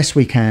to the best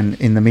we can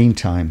in the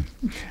meantime.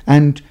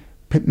 And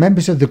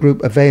members of the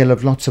group avail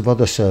of lots of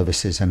other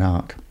services in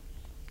ARC.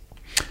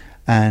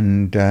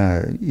 And,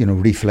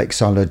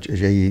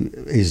 reflexology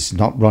is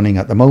not running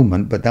at the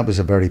moment, but that was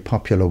a very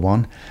popular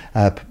one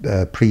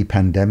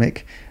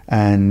pre-pandemic.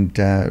 And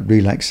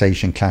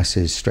relaxation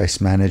classes, stress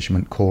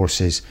management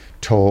courses,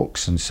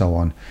 talks and so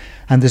on.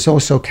 And there's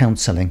also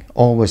counselling,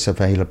 always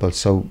available.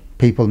 So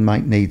people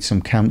might need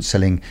some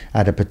counselling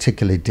at a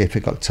particularly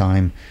difficult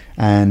time.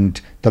 And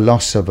the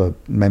loss of a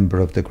member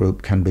of the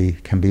group can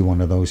be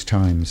one of those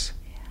times.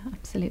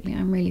 Absolutely.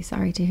 I'm really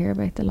sorry to hear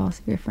about the loss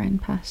of your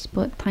friend, Pat,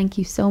 but thank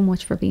you so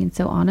much for being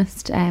so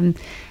honest. I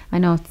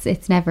know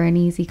it's never an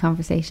easy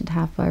conversation to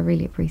have, but I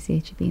really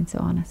appreciate you being so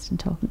honest and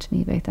talking to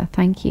me about that.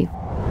 Thank you.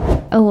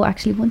 Oh,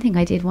 actually, one thing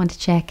I did want to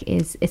check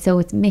is, so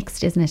it's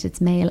mixed, isn't it? It's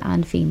male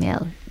and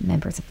female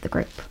members of the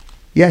group.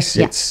 Yes,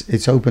 yeah.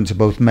 It's open to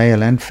both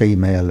male and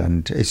female,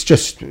 and it's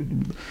just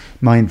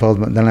my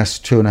involvement in the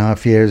last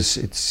 2.5 years.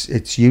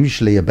 It's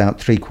usually about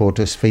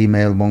 3/4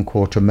 female,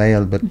 1/4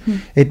 male, but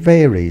it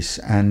varies.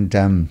 And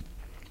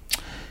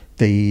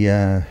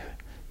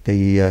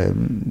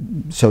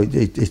so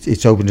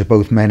it's open to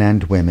both men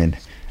and women.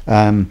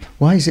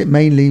 Why is it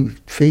mainly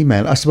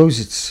female? I suppose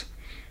it's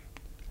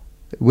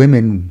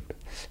women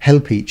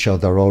help each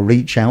other or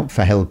reach out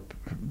for help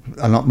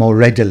a lot more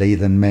readily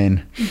than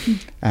men.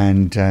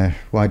 And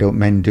why don't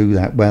men do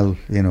that? Well,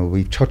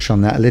 we touched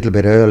on that a little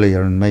bit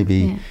earlier, and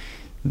maybe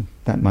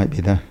that might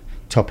be the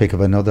topic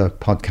of another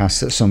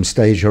podcast at some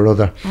stage or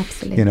other.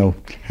 Absolutely.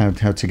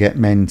 How to get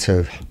men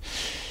to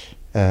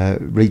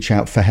reach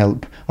out for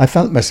help. I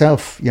felt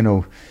myself,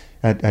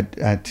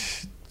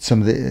 at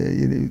some of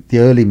the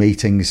early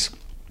meetings,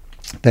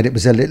 that it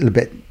was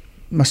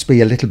must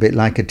be a little bit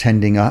like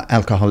attending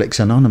Alcoholics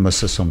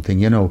Anonymous or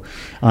something.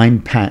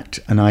 I'm Pat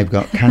and I've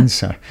got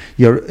cancer.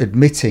 You're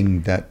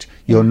admitting that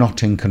you're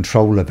not in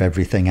control of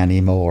everything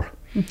anymore.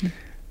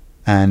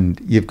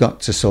 And you've got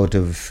to sort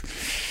of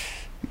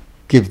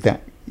give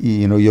that,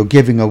 you're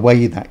giving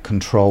away that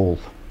control.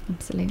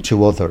 Absolutely.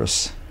 To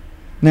others.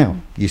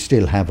 Now, you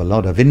still have a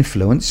lot of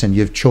influence and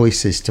you have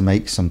choices to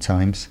make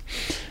sometimes.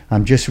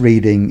 I'm just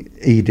reading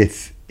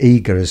Edith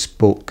Eger's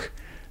book,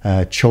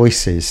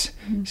 Choices.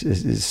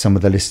 Some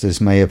of the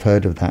listeners may have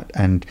heard of that.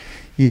 And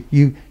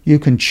you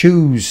can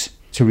choose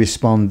to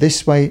respond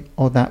this way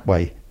or that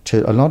way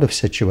to a lot of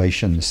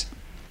situations.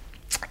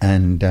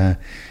 And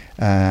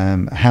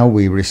how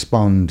we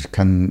respond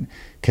can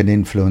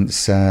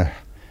influence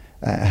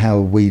how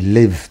we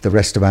live the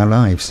rest of our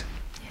lives.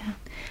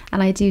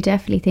 And I do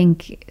definitely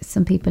think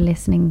some people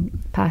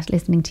listening, Pat,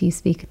 listening to you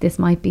speak, this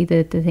might be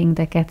the thing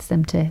that gets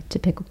them to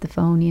pick up the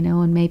phone, you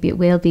know, and maybe it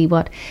will be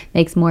what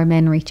makes more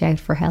men reach out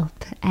for help.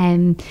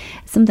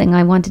 Something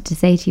I wanted to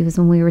say to you was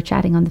when we were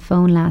chatting on the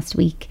phone last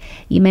week,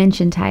 you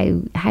mentioned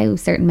how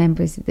certain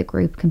members of the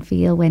group can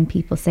feel when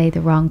people say the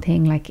wrong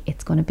thing, like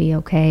it's going to be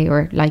okay,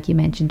 or like you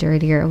mentioned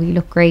earlier, oh, you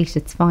look great,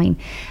 it's fine.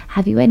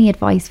 Have you any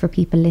advice for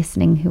people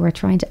listening who are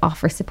trying to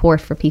offer support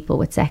for people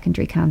with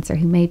secondary cancer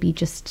who maybe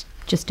just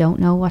don't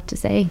know what to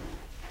say?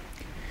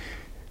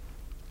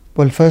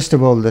 Well, first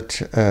of all,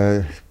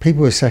 that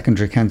people with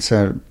secondary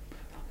cancer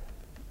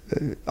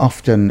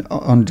often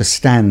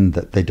understand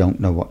that they don't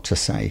know what to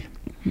say.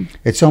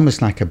 It's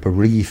almost like a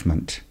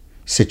bereavement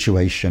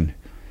situation,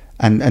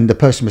 and the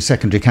person with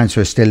secondary cancer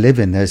is still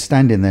living there,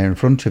 standing there in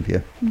front of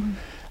you,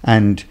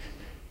 and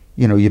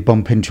you know, you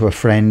bump into a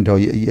friend or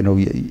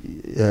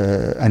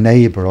a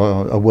neighbour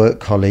or a work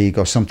colleague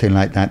or something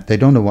like that. They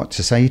don't know what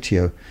to say to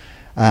you.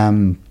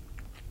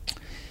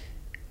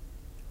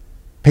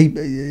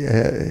 People,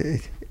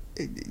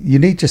 you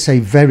need to say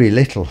very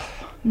little,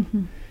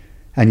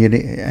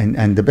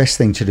 and the best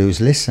thing to do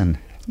is listen.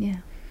 Yeah.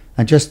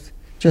 And just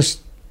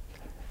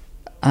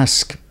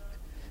ask,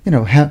 you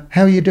know, how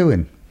are you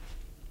doing?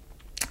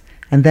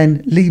 And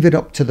then leave it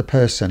up to the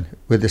person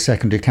with the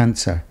secondary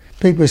cancer.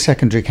 People with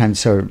secondary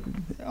cancer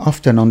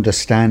often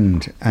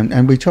understand,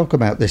 and we talk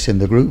about this in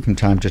the group from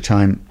time to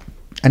time,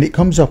 and it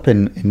comes up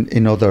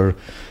in other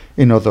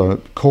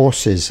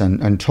courses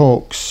and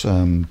talks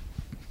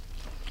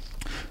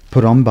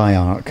put on by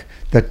ARC,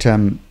 that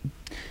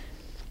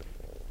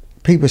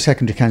people with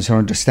secondary cancer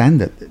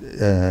understand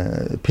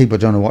that people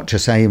don't know what to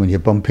say when you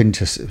bump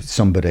into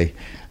somebody,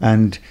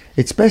 and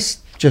it's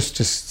best just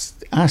to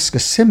ask a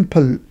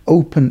simple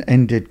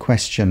open-ended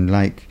question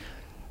like,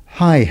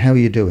 hi, how are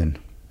you doing?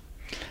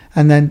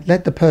 And then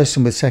let the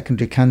person with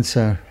secondary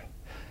cancer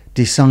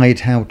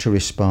decide how to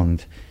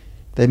respond.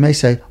 They may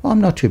say, oh,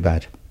 I'm not too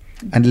bad,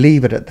 and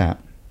leave it at that.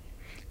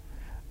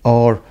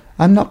 Or,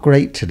 I'm not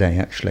great today,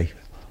 actually.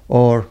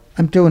 Or,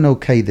 I'm doing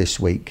okay this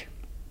week,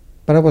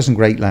 but I wasn't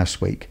great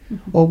last week.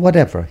 Or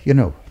whatever, you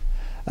know.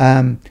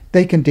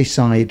 They can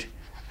decide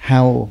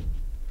how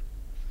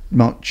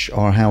much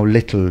or how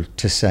little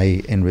to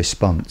say in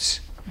response.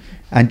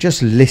 And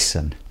just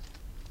listen.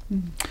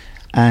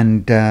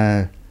 And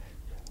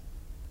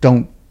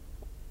don't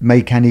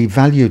make any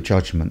value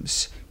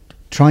judgments.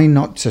 Try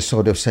not to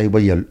sort of say,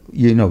 well,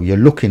 you're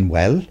looking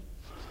well.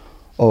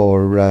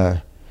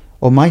 Or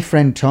my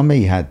friend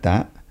Tommy had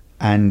that,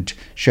 and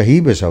sure, he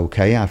was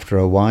okay after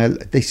a while.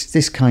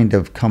 This kind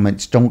of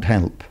comments don't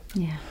help.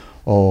 Yeah.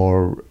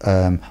 Or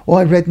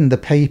I read in the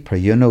paper,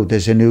 you know,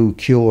 there's a new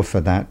cure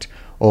for that.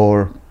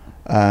 Or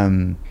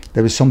there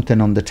was something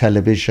on the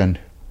television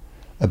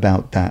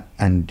about that,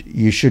 and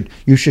you should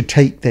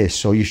take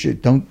this, or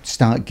don't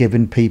start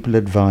giving people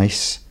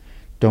advice.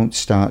 Don't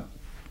start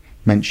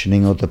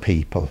mentioning other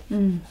people.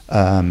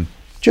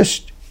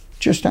 Just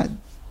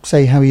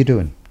say how you're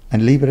doing,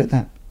 and leave it at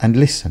that, and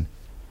listen.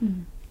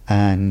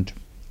 And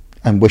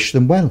wish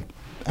them well,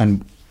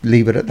 and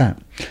leave it at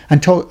that,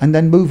 and talk, and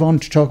then move on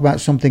to talk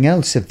about something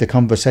else if the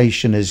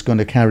conversation is going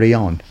to carry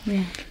on.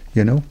 Yeah.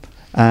 You know,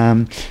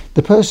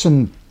 the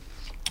person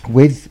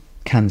with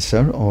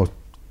cancer, or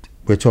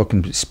we're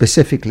talking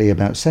specifically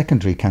about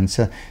secondary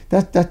cancer,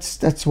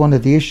 that's one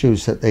of the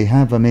issues that they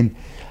have. I mean,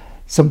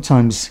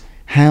 sometimes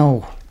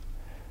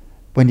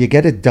when you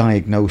get a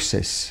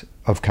diagnosis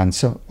of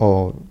cancer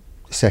or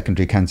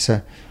secondary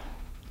cancer,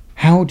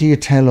 how do you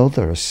tell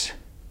others?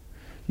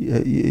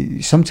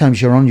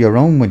 Sometimes you're on your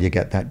own when you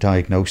get that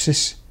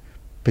diagnosis,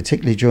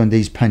 particularly during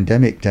these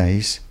pandemic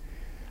days,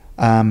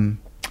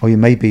 or you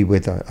may be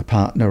with a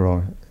partner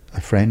or a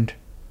friend.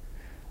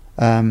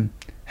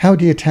 How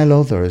do you tell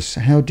others?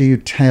 How do you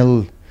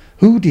tell?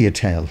 Who do you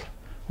tell?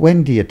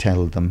 When do you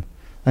tell them?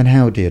 And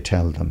how do you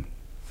tell them?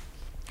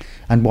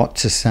 And what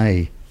to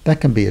say?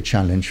 That can be a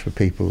challenge for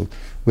people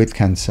with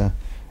cancer.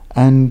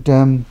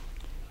 And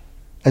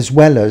as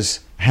well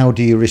as how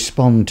do you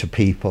respond to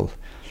people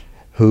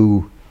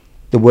who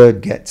the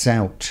word gets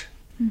out,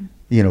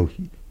 you know,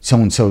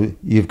 so-and-so,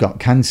 you've got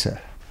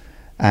cancer,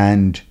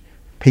 and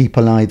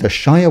people either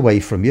shy away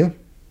from you,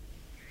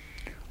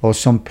 or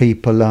some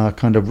people are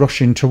kind of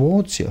rushing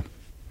towards you,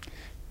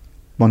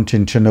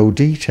 wanting to know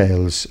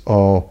details,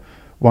 or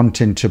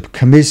wanting to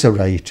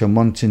commiserate, and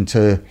wanting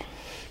to,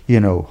 you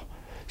know,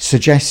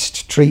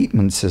 suggest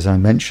treatments, as I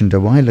mentioned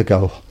a while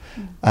ago.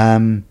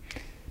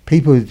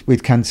 People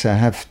with cancer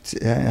have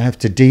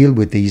to deal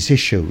with these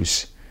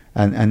issues,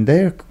 and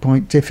they're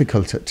quite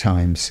difficult at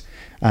times.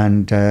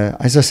 And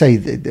as I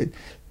say,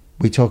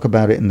 we talk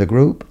about it in the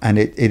group, and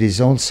it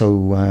is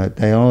also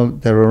there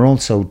are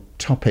also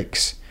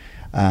topics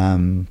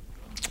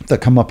that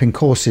come up in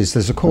courses.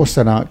 There's a course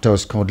that ARC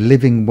does called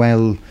Living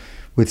Well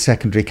with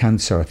Secondary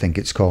Cancer, I think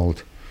it's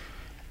called.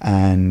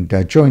 And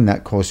during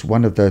that course,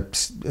 one of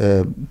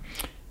the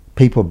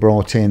people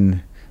brought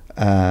in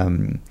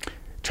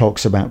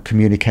talks about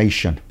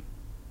communication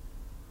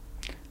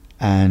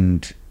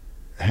and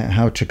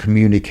how to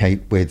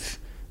communicate with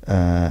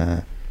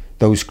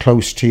those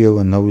close to you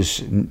and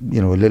those, a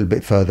little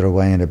bit further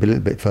away and a little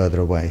bit further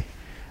away,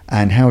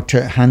 and how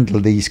to handle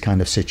these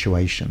kind of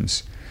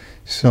situations.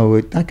 So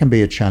that can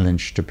be a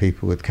challenge to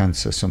people with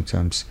cancer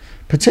sometimes,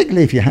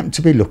 particularly if you happen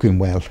to be looking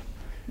well.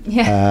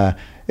 Yeah.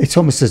 It's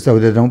almost as though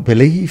they don't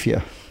believe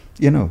you.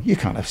 You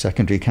can't have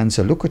secondary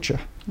cancer. Look at you.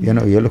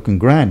 You're looking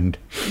grand.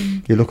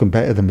 You're looking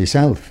better than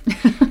myself.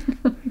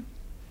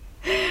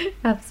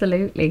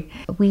 Absolutely.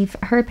 We've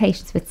heard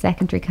patients with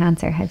secondary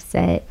cancer have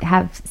said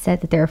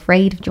that they're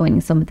afraid of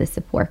joining some of the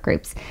support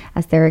groups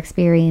as their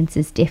experience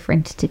is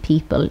different to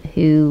people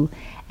who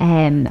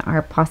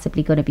are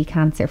possibly going to be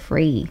cancer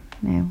free.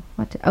 Now,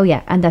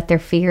 and that their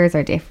fears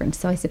are different.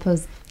 So I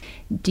suppose,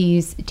 do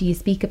you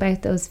speak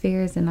about those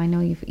fears? And I know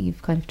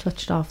you've kind of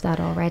touched off that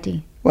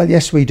already. Well,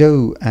 yes, we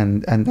do,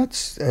 and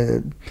that's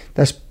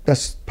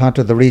part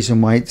of the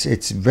reason why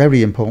it's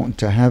very important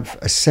to have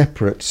a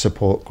separate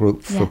support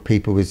group for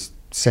people with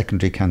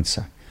secondary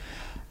cancer.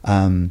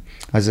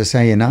 As I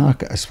say, in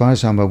ARC, as far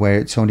as I'm aware,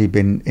 it's only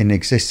been in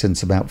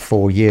existence about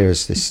 4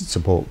 years, this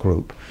support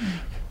group.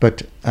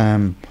 But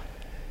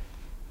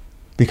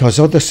because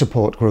other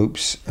support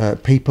groups,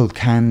 people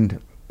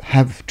can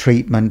have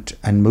treatment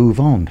and move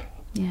on.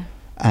 Yeah.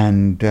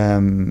 And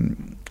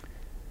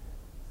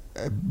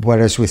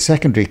whereas with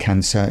secondary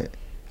cancer,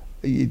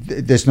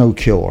 there's no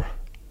cure.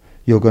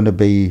 You're going to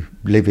be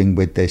living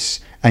with this,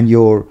 and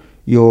your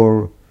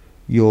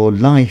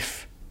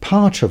life,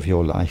 part of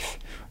your life,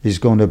 is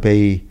going to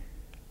be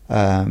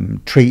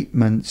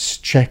treatments,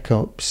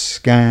 checkups,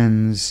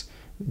 scans,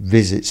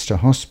 visits to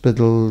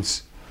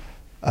hospitals.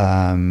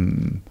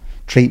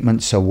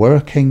 Treatments are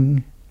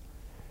working.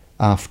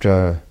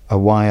 After a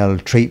while,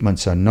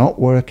 treatments are not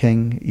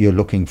working. You're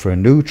looking for a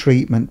new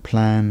treatment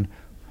plan.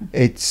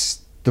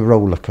 It's the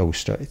roller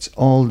coaster. It's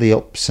all the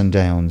ups and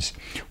downs,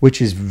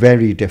 which is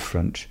very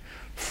different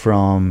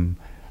from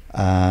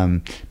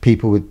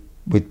people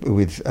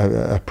with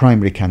a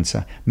primary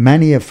cancer,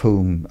 many of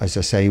whom, as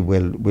I say,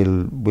 will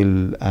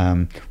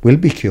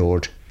be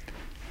cured.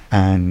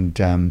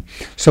 And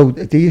so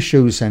the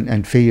issues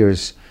and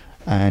fears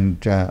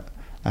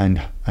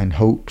and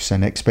hopes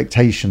and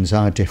expectations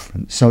are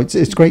different. So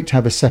it's great to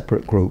have a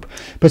separate group.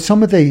 But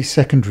some of the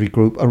secondary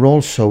group are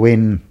also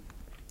in.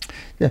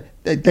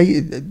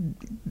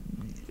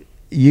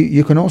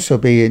 You can also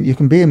be in. You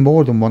can be in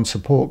more than one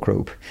support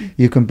group.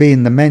 You can be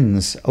in the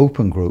men's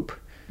open group,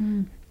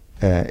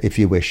 if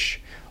you wish,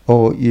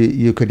 or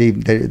you could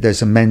even.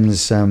 There's a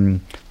men's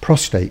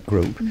prostate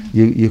group.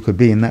 You could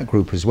be in that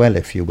group as well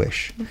if you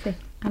wish. Okay.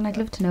 And I'd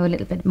love to know a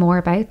little bit more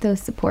about those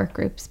support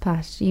groups,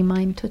 Pat. Do you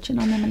mind touching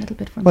on them a little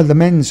bit for me? Well, the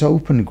men's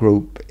open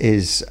group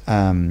is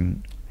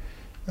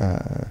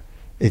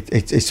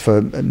it's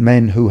for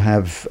men who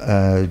have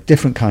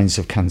different kinds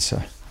of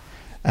cancer,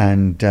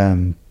 and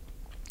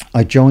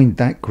I joined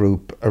that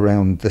group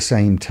around the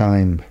same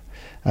time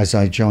as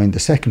I joined the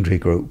secondary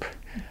group,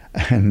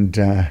 and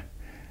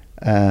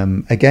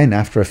again,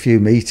 after a few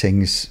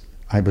meetings,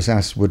 I was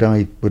asked would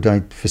I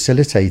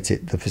facilitate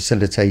it, the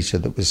facilitator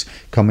that was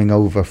coming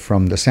over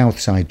from the south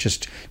side,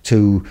 just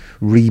to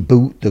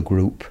reboot the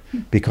group,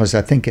 because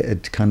I think it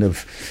had kind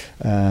of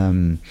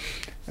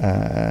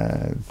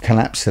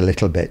collapsed a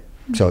little bit.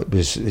 So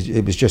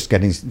it was just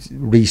getting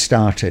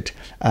restarted.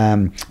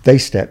 They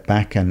stepped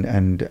back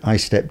and I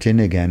stepped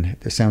in again.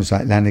 It sounds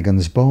like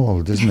Lanigan's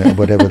Ball, doesn't it?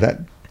 Whatever that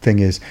thing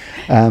is.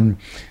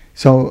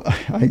 So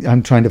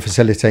I'm trying to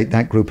facilitate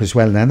that group as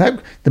well. Now,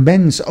 the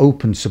men's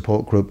open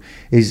support group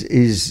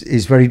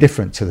is very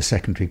different to the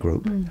secondary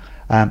group.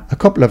 A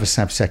couple of us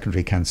have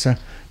secondary cancer,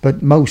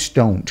 but most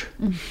don't.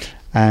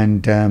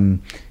 And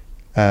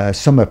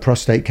some are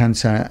prostate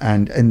cancer,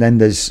 and then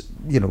there's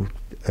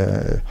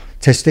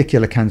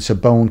testicular cancer,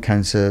 bone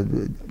cancer,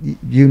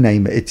 you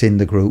name it, it's in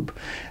the group.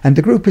 And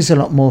the group is a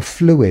lot more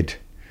fluid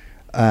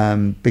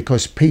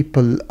because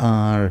people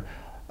are.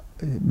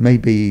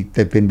 Maybe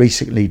they've been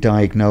recently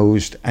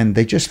diagnosed and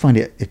they just find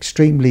it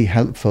extremely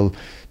helpful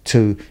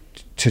to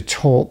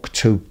talk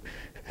to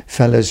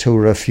fellas who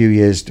are a few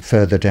years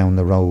further down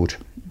the road,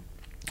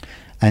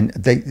 and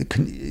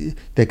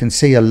they can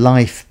see a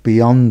life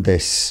beyond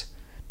this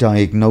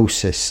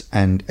diagnosis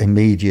and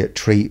immediate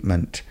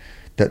treatment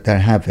that they're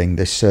having,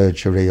 this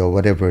surgery or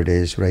whatever it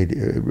is,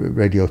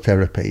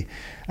 radiotherapy,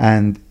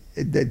 and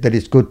that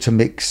it's good to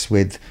mix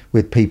with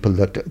people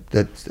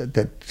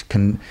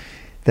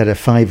that are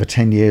 5 or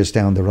 10 years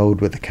down the road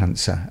with the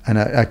cancer and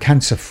are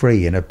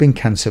cancer-free and have been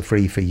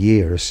cancer-free for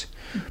years,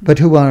 but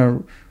who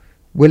are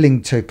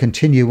willing to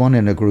continue on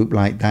in a group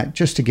like that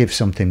just to give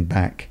something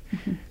back.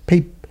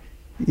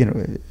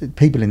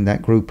 people in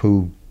that group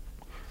who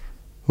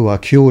are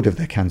cured of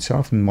their cancer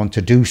often want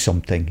to do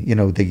something.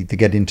 They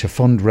get into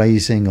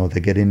fundraising, or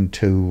they get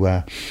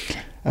into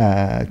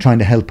trying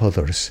to help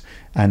others.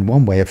 And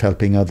one way of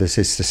helping others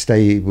is to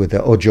stay with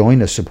or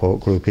join a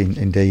support group,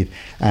 indeed,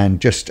 and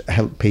just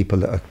help people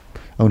that are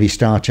only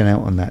starting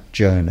out on that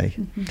journey.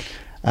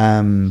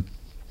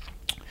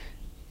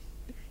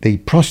 The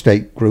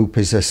prostate group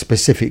is a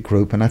specific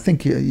group, and I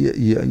think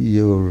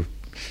you're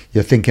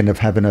thinking of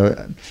having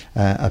a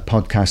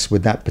podcast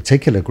with that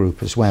particular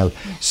group as well.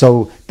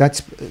 So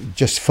that's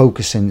just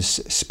focusing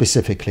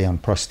specifically on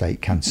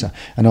prostate cancer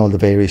and all the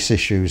various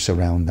issues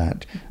around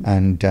that.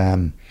 And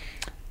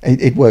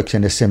it works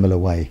in a similar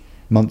way.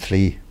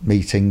 Monthly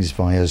meetings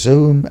via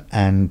Zoom,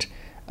 and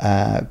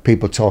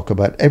people talk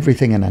about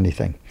everything and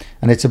anything.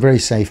 And it's a very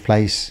safe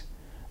place,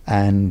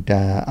 and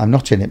I'm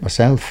not in it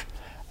myself,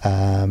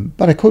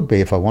 but I could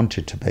be if I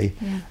wanted to be.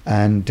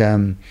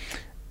 And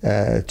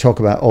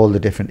talk about all the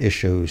different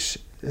issues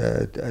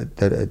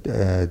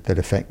that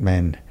affect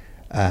men,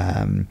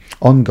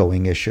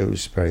 ongoing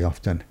issues very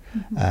often,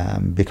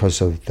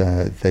 because of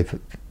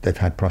they've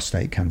had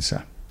prostate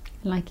cancer.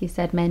 Like you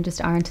said, men just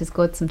aren't as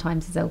good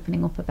sometimes as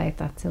opening up about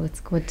that, so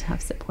it's good to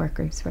have support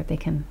groups where they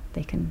can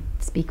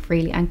speak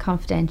freely, and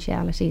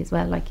confidentiality as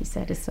well, like you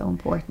said, is so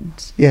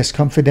important. Yes,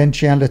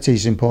 confidentiality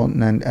is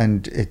important,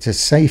 and it's a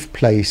safe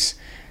place,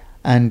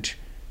 and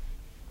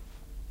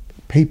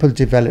people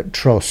develop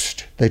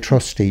trust. They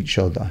trust each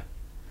other.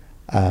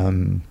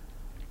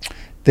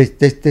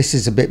 This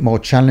is a bit more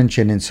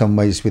challenging in some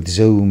ways with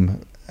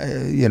Zoom,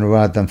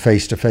 rather than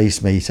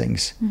face-to-face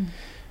meetings.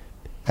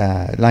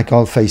 Like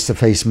all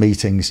face-to-face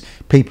meetings,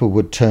 people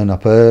would turn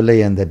up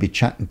early and they'd be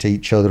chatting to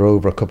each other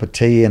over a cup of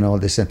tea and all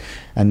this,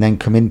 and then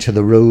come into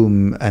the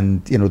room,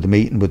 and the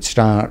meeting would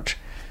start.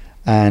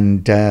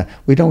 And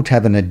we don't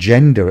have an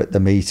agenda at the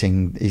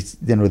meeting.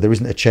 There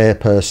isn't a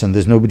chairperson.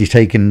 There's nobody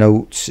taking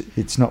notes.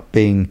 It's not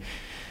being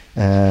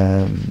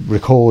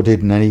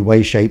recorded in any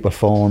way, shape, or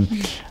form.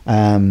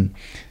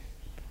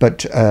 But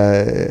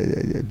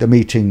the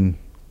meeting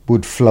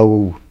would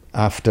flow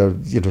after,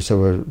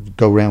 so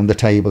go around the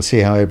table,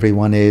 see how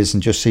everyone is,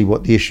 and just see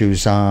what the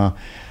issues are.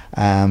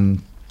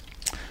 And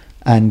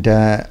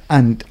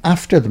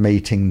after the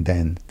meeting,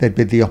 then there'd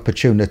be the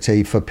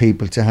opportunity for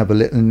people to have a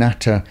little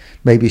natter.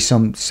 Maybe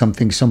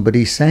something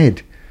somebody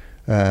said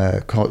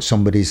caught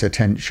somebody's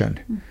attention,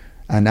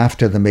 and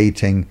after the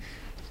meeting,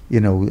 they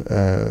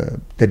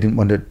didn't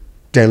want to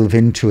delve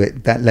into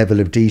it that level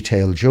of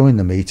detail during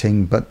the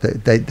meeting, but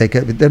they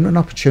get then an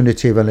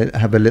opportunity to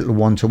have a little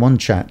one-to-one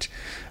chat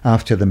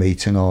after the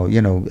meeting, or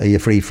are you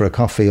free for a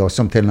coffee or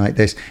something like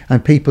this,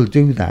 and people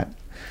do that.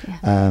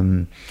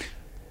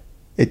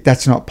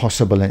 That's not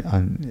possible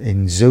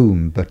in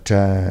Zoom, but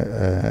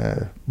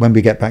when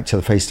we get back to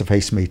the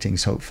face-to-face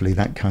meetings, hopefully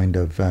that kind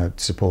of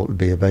support will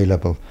be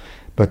available.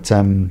 But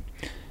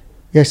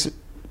yes,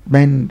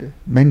 men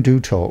do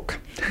talk,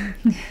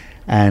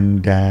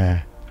 and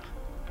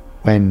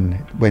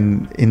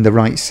when in the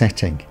right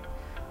setting,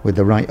 with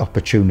the right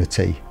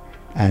opportunity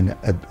and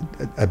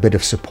a bit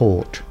of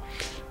support,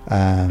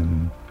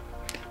 and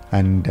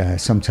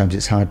sometimes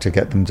it's hard to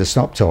get them to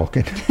stop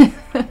talking.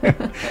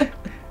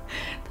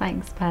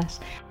 Thanks, Pat.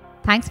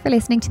 Thanks for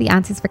listening to the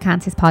Answers for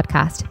Cancers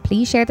podcast.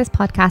 Please share this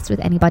podcast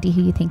with anybody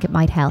who you think it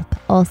might help.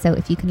 Also,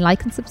 if you can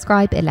like and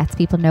subscribe, it lets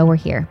people know we're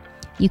here.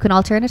 You can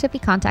alternatively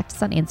contact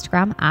us on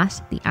Instagram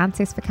at the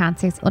Answers for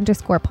Cancers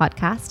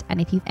 _podcast. And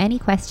if you've any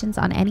questions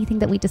on anything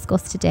that we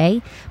discussed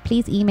today,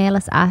 please email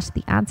us at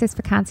the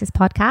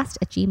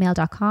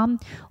answersforcancerspodcast@gmail.com,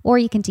 or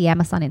you can DM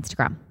us on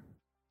Instagram.